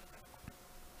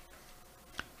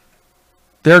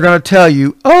 They're going to tell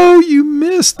you, oh, you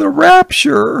missed the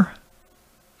rapture.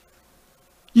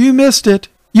 You missed it.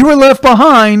 You were left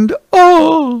behind.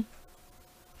 Oh.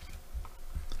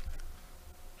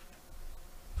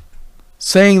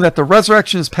 Saying that the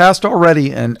resurrection is past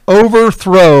already and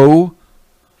overthrow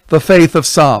the faith of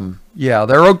some. Yeah,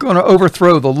 they're going to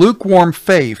overthrow the lukewarm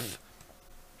faith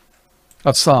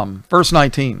of some. Verse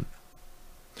 19.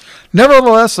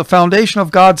 Nevertheless, the foundation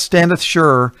of God standeth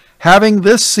sure, having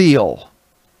this seal.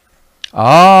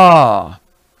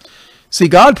 See,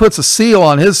 God puts a seal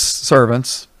on his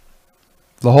servants,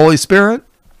 the Holy Spirit.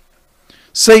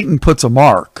 Satan puts a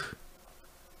mark.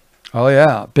 Oh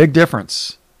yeah, big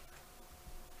difference.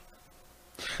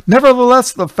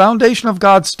 Nevertheless, the foundation of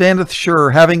God standeth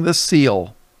sure, having this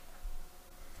seal.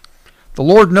 The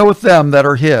Lord knoweth them that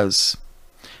are his.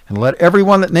 And let every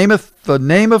one that nameth the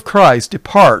name of Christ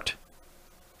depart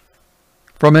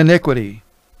from iniquity.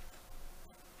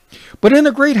 But in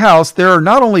the great house there are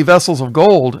not only vessels of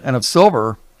gold and of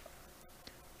silver,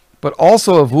 but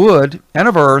also of wood and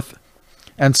of earth,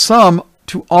 and some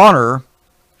to honor,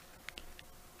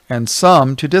 and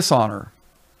some to dishonor.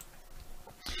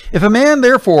 If a man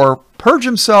therefore purge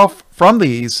himself from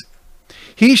these,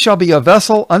 he shall be a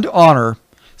vessel unto honor,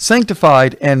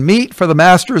 sanctified, and meet for the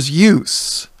master's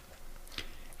use.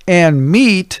 And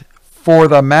meet for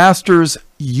the master's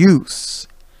use,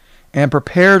 and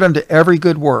prepared unto every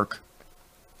good work.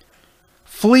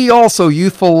 Flee also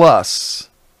youthful lusts,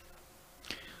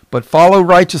 but follow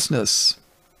righteousness,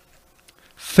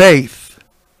 faith,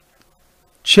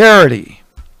 charity.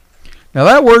 Now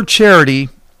that word charity,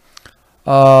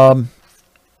 when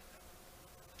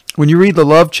you read the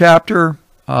love chapter,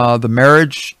 the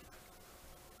marriage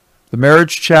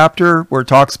chapter where it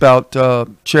talks about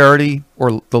charity,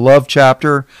 or the love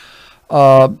chapter,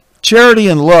 charity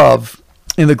and love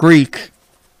in the Greek,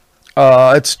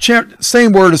 it's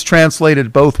same word is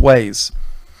translated both ways.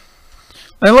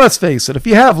 And let's face it, if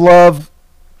you have love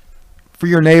for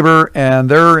your neighbor and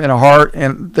they're in a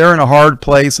hard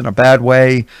place in a bad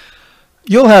way,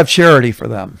 you'll have charity for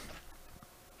them.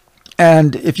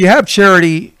 And if you have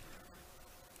charity,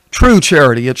 true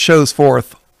charity, it shows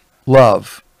forth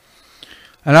love.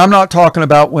 And I'm not talking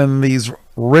about when these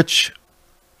rich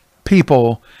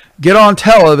people get on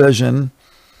television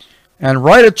and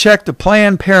write a check to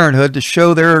Planned Parenthood to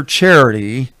show their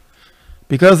charity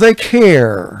because they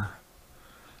care.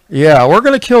 Yeah, we're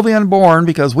going to kill the unborn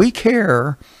because we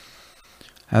care.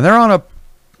 And they're on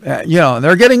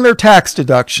they're getting their tax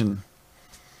deduction.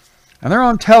 and they're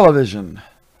on television.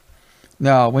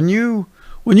 Now, when you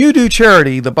do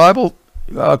charity, the Bible,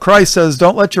 Christ says,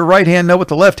 don't let your right hand know what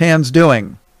the left hand's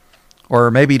doing. Or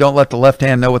maybe don't let the left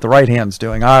hand know what the right hand's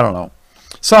doing. I don't know.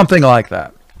 Something like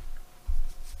that.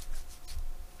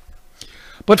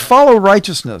 But follow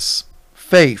righteousness,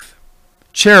 faith,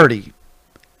 charity,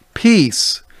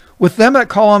 peace, with them that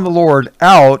call on the Lord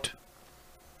out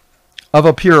of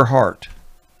a pure heart.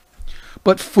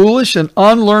 But foolish and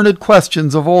unlearned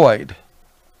questions avoid.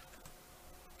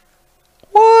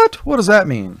 What? What does that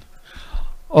mean?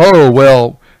 Oh,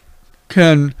 well,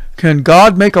 can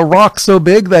God make a rock so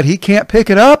big that he can't pick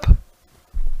it up?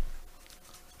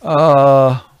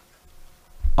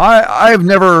 I've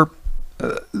never...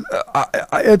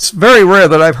 it's very rare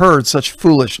that I've heard such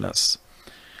foolishness.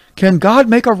 Can God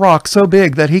make a rock so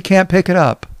big that he can't pick it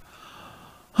up?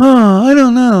 I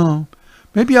don't know.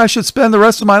 Maybe I should spend the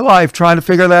rest of my life trying to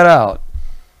figure that out.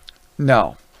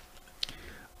 No.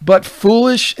 But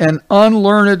foolish and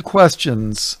unlearned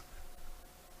questions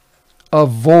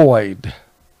avoid,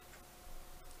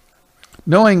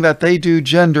 knowing that they do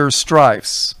gender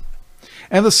strifes.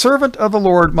 And the servant of the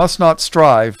Lord must not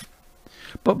strive,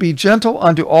 but be gentle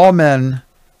unto all men,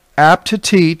 apt to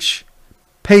teach,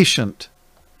 patient,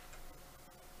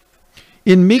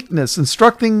 in meekness,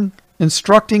 instructing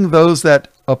those that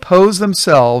oppose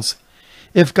themselves,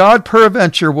 if God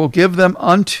peradventure will give them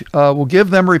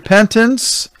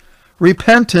repentance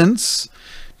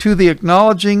to the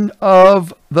acknowledging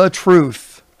of the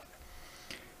truth,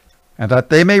 and that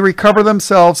they may recover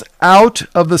themselves out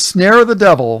of the snare of the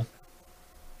devil,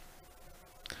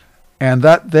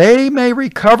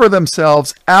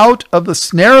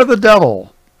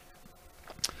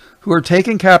 who are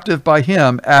taken captive by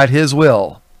him at his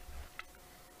will.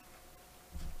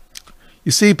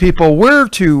 You see, people, we're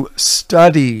to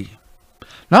study.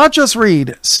 Not just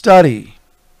read, study.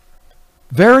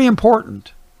 Very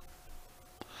important.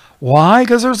 Why?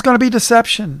 Because there's going to be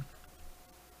deception.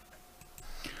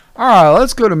 All right,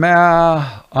 let's go to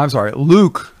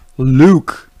Luke.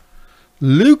 Luke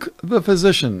the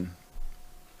physician.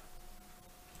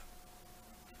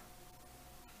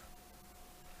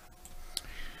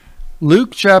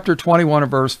 Luke chapter 21 and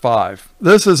verse 5.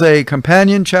 This is a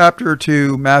companion chapter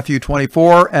to Matthew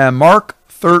 24 and Mark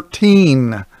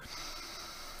 13.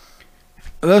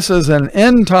 This is an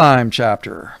end time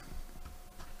chapter.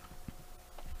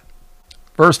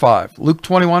 Verse 5. Luke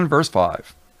 21 verse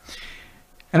 5.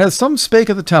 And as some spake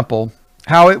of the temple,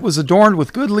 how it was adorned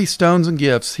with goodly stones and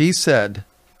gifts, he said,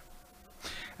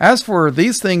 As for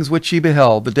these things which ye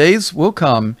beheld, the days will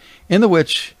come in the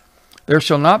which there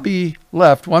shall not be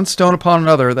left one stone upon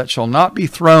another that shall not be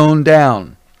thrown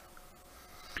down.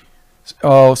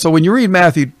 So when you read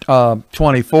Matthew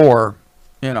 24,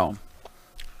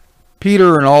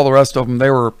 Peter and all the rest of them,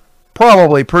 they were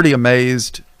probably pretty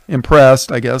amazed,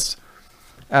 impressed, I guess,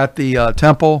 at the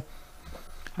temple,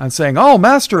 and saying, "Oh,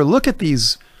 Master, look at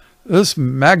this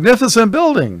magnificent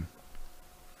building."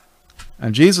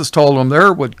 And Jesus told them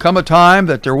there would come a time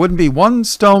that there wouldn't be one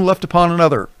stone left upon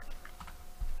another.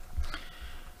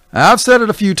 Now, I've said it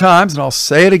a few times, and I'll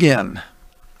say it again.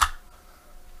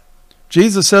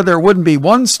 Jesus said there wouldn't be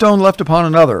one stone left upon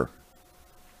another.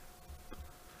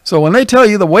 So when they tell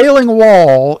you the Wailing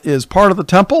Wall is part of the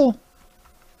temple,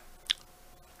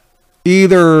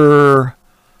 either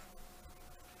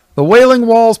the Wailing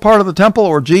Wall is part of the temple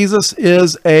or Jesus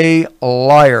is a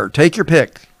liar. Take your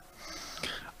pick.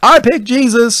 I pick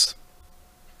Jesus.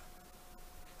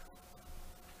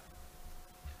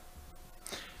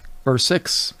 Verse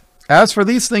 6. As for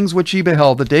these things which ye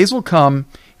beheld, the days will come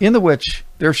in the which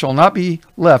there shall not be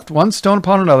left one stone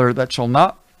upon another that shall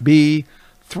not be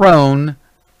thrown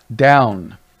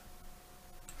down.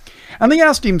 And they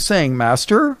asked him, saying,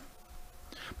 Master,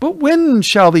 but when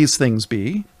shall these things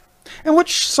be? And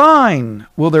which sign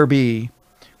will there be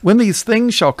when these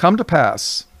things shall come to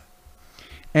pass?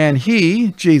 And he,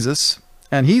 Jesus,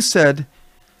 and he said,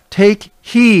 Take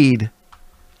heed.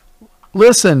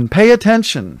 Listen, pay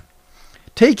attention.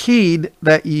 Take heed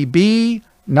that ye be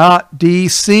not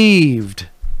deceived.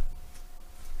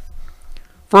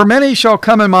 For many shall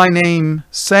come in my name,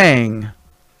 saying,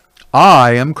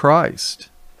 I am Christ.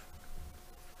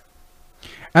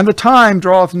 And the time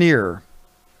draweth near.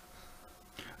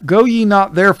 Go ye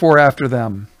not therefore after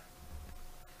them.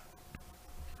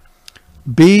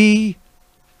 Be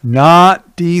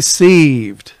not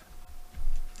deceived.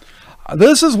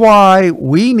 This is why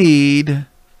we need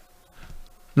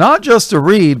not just to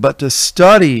read, but to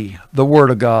study the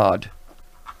Word of God.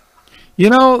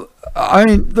 The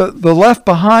left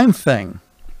behind thing.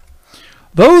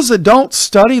 Those that don't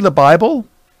study the Bible,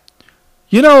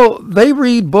 You know, they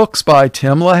read books by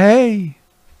Tim LaHaye.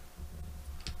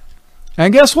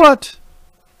 And guess what?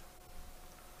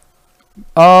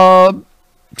 You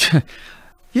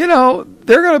know,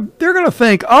 they're gonna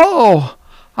think, oh,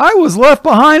 I was left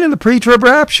behind in the pre-trib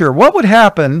rapture. What would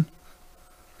happen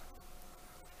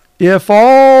if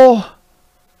all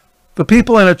the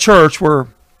people in a church were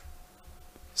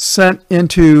sent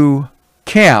into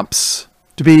camps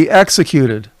to be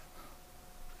executed?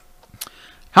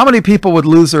 How many people would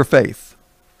lose their faith?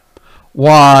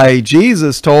 Why,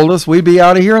 Jesus told us we'd be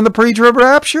out of here in the pre-trib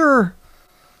rapture.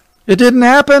 It didn't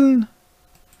happen.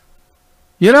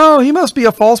 You know, he must be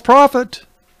a false prophet.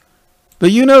 The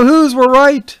you-know-whos were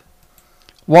right.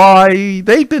 Why,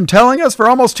 they've been telling us for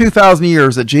almost 2,000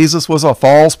 years that Jesus was a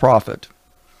false prophet.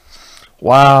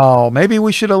 Wow, maybe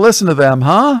we should have listened to them,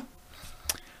 huh?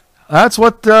 That's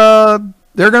what they're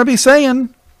going to be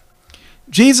saying.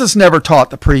 Jesus never taught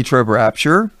the pre-trib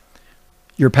rapture.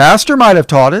 Your pastor might have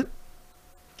taught it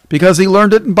because he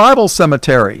learned it in Bible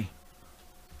cemetery.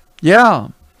 Yeah,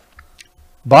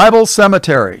 Bible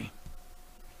cemetery.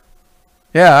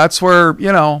 Yeah, that's where,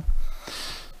 you know,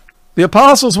 the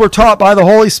apostles were taught by the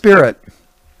Holy Spirit.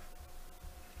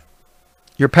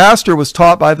 Your pastor was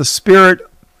taught by the spirit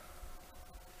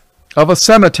of a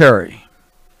cemetery.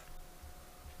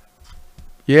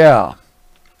 Yeah.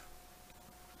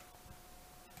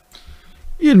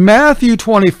 In Matthew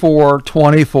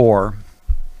 24:24,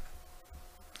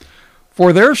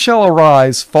 for there shall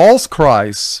arise false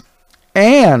Christs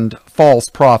and false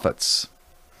prophets,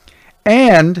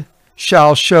 and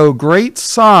shall show great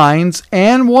signs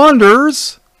and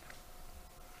wonders,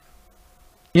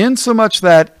 insomuch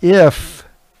that if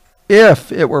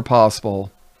it were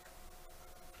possible,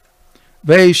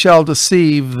 they shall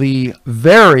deceive the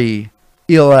very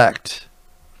elect.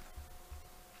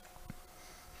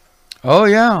 Oh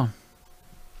yeah.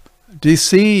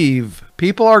 Deceive.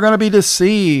 People are going to be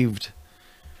deceived.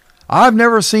 I've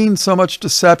never seen so much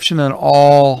deception in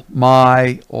all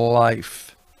my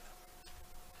life.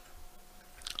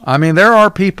 I mean, there are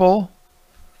people,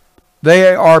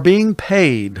 they are being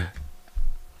paid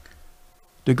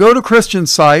to go to Christian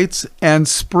sites and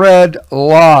spread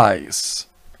lies.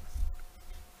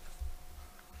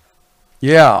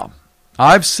 Yeah,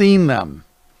 I've seen them.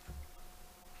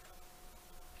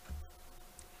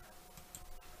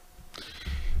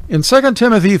 In 2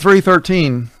 Timothy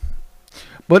 3:13,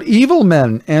 but evil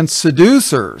men and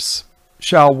seducers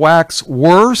shall wax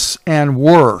worse and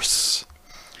worse,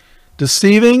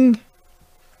 deceiving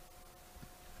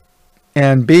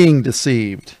and being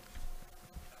deceived.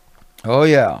 Oh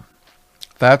yeah,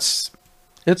 it's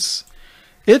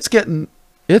getting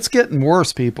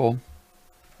worse, people.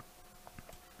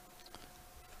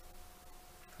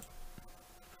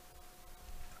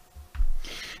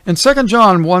 In 2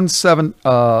 John 1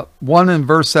 and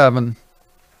verse 7,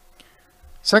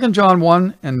 2 John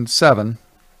 1 and 7,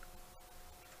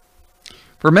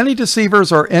 for many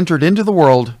deceivers are entered into the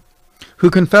world, who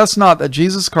confess not that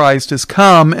Jesus Christ is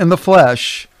come in the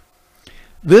flesh.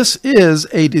 This is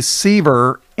a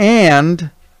deceiver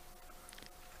and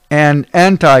an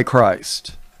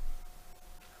antichrist.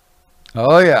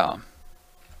 Oh yeah.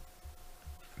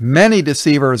 Many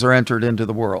deceivers are entered into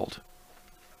the world.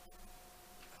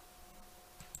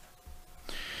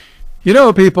 You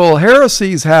know, people,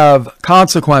 heresies have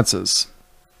consequences.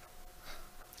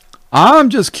 I'm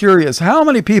just curious, how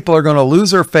many people are going to lose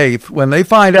their faith when they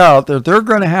find out that they're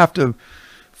going to have to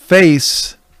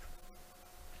face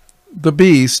the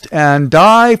beast and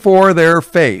die for their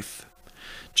faith?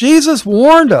 Jesus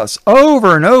warned us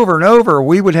over and over and over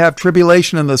we would have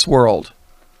tribulation in this world.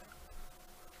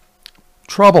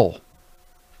 Trouble.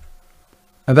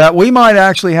 And that we might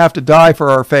actually have to die for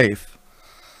our faith.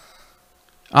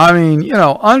 I mean, you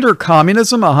know, under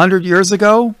communism 100 years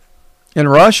ago in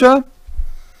Russia,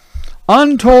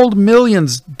 untold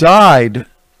millions died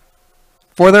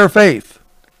for their faith.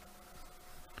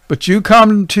 But you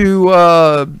come to,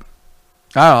 I don't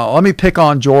know, let me pick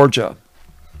on Georgia.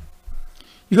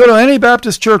 You go to any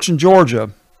Baptist church in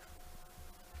Georgia,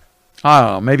 I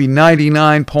don't know, maybe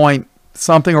 99 point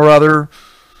something or other,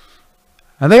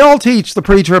 and they all teach the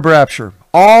pre-trib rapture.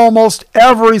 Almost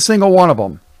every single one of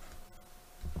them.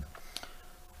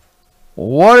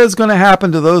 What is going to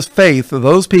happen to those faith of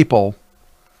those people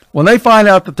when they find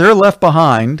out that they're left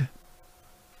behind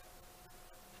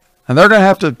and they're going to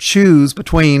have to choose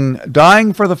between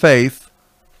dying for the faith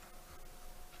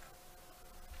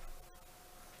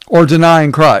or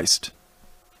denying Christ?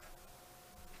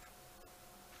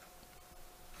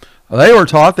 They were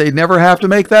taught they'd never have to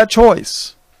make that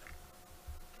choice.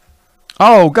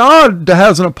 Oh, God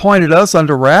hasn't appointed us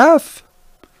unto wrath.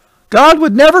 God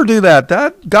would never do that.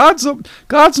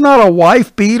 God's not a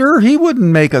wife beater. He wouldn't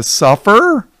make us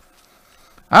suffer.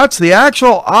 That's the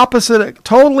actual opposite,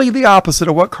 totally the opposite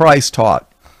of what Christ taught.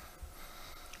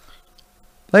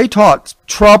 They taught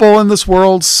trouble in this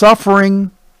world,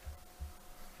 suffering.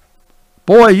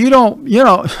 Boy, you go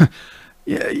to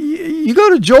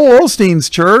Joel Osteen's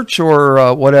church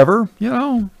or whatever,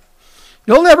 you'll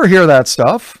never hear that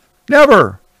stuff.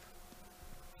 Never.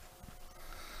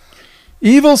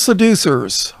 Evil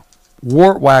seducers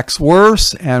wax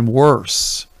worse and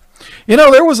worse.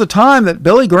 There was a time that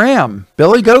Billy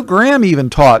Goat Graham even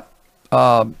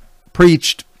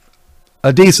preached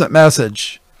a decent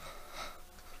message.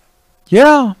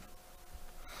 Yeah,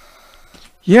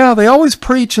 they always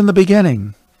preach in the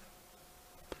beginning.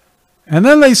 And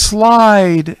then they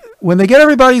slide, when they get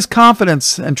everybody's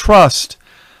confidence and trust,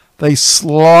 they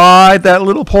slide that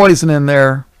little poison in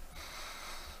there.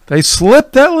 They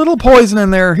slip that little poison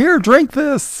in there. Here, drink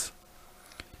this.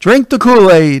 Drink the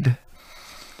Kool-Aid.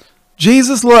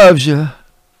 Jesus loves you.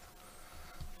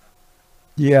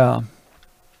 Yeah.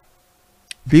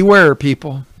 Beware,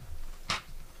 people.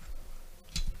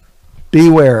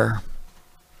 Beware.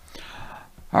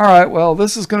 All right, well,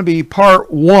 this is going to be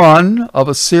part 1 of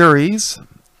a series.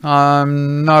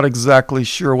 I'm not exactly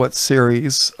sure what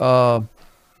series, but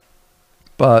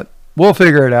we'll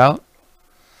figure it out.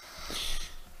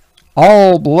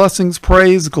 All blessings,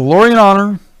 praise, glory, and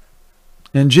honor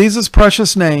in Jesus'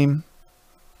 precious name.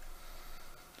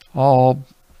 All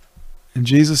in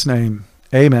Jesus' name.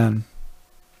 Amen.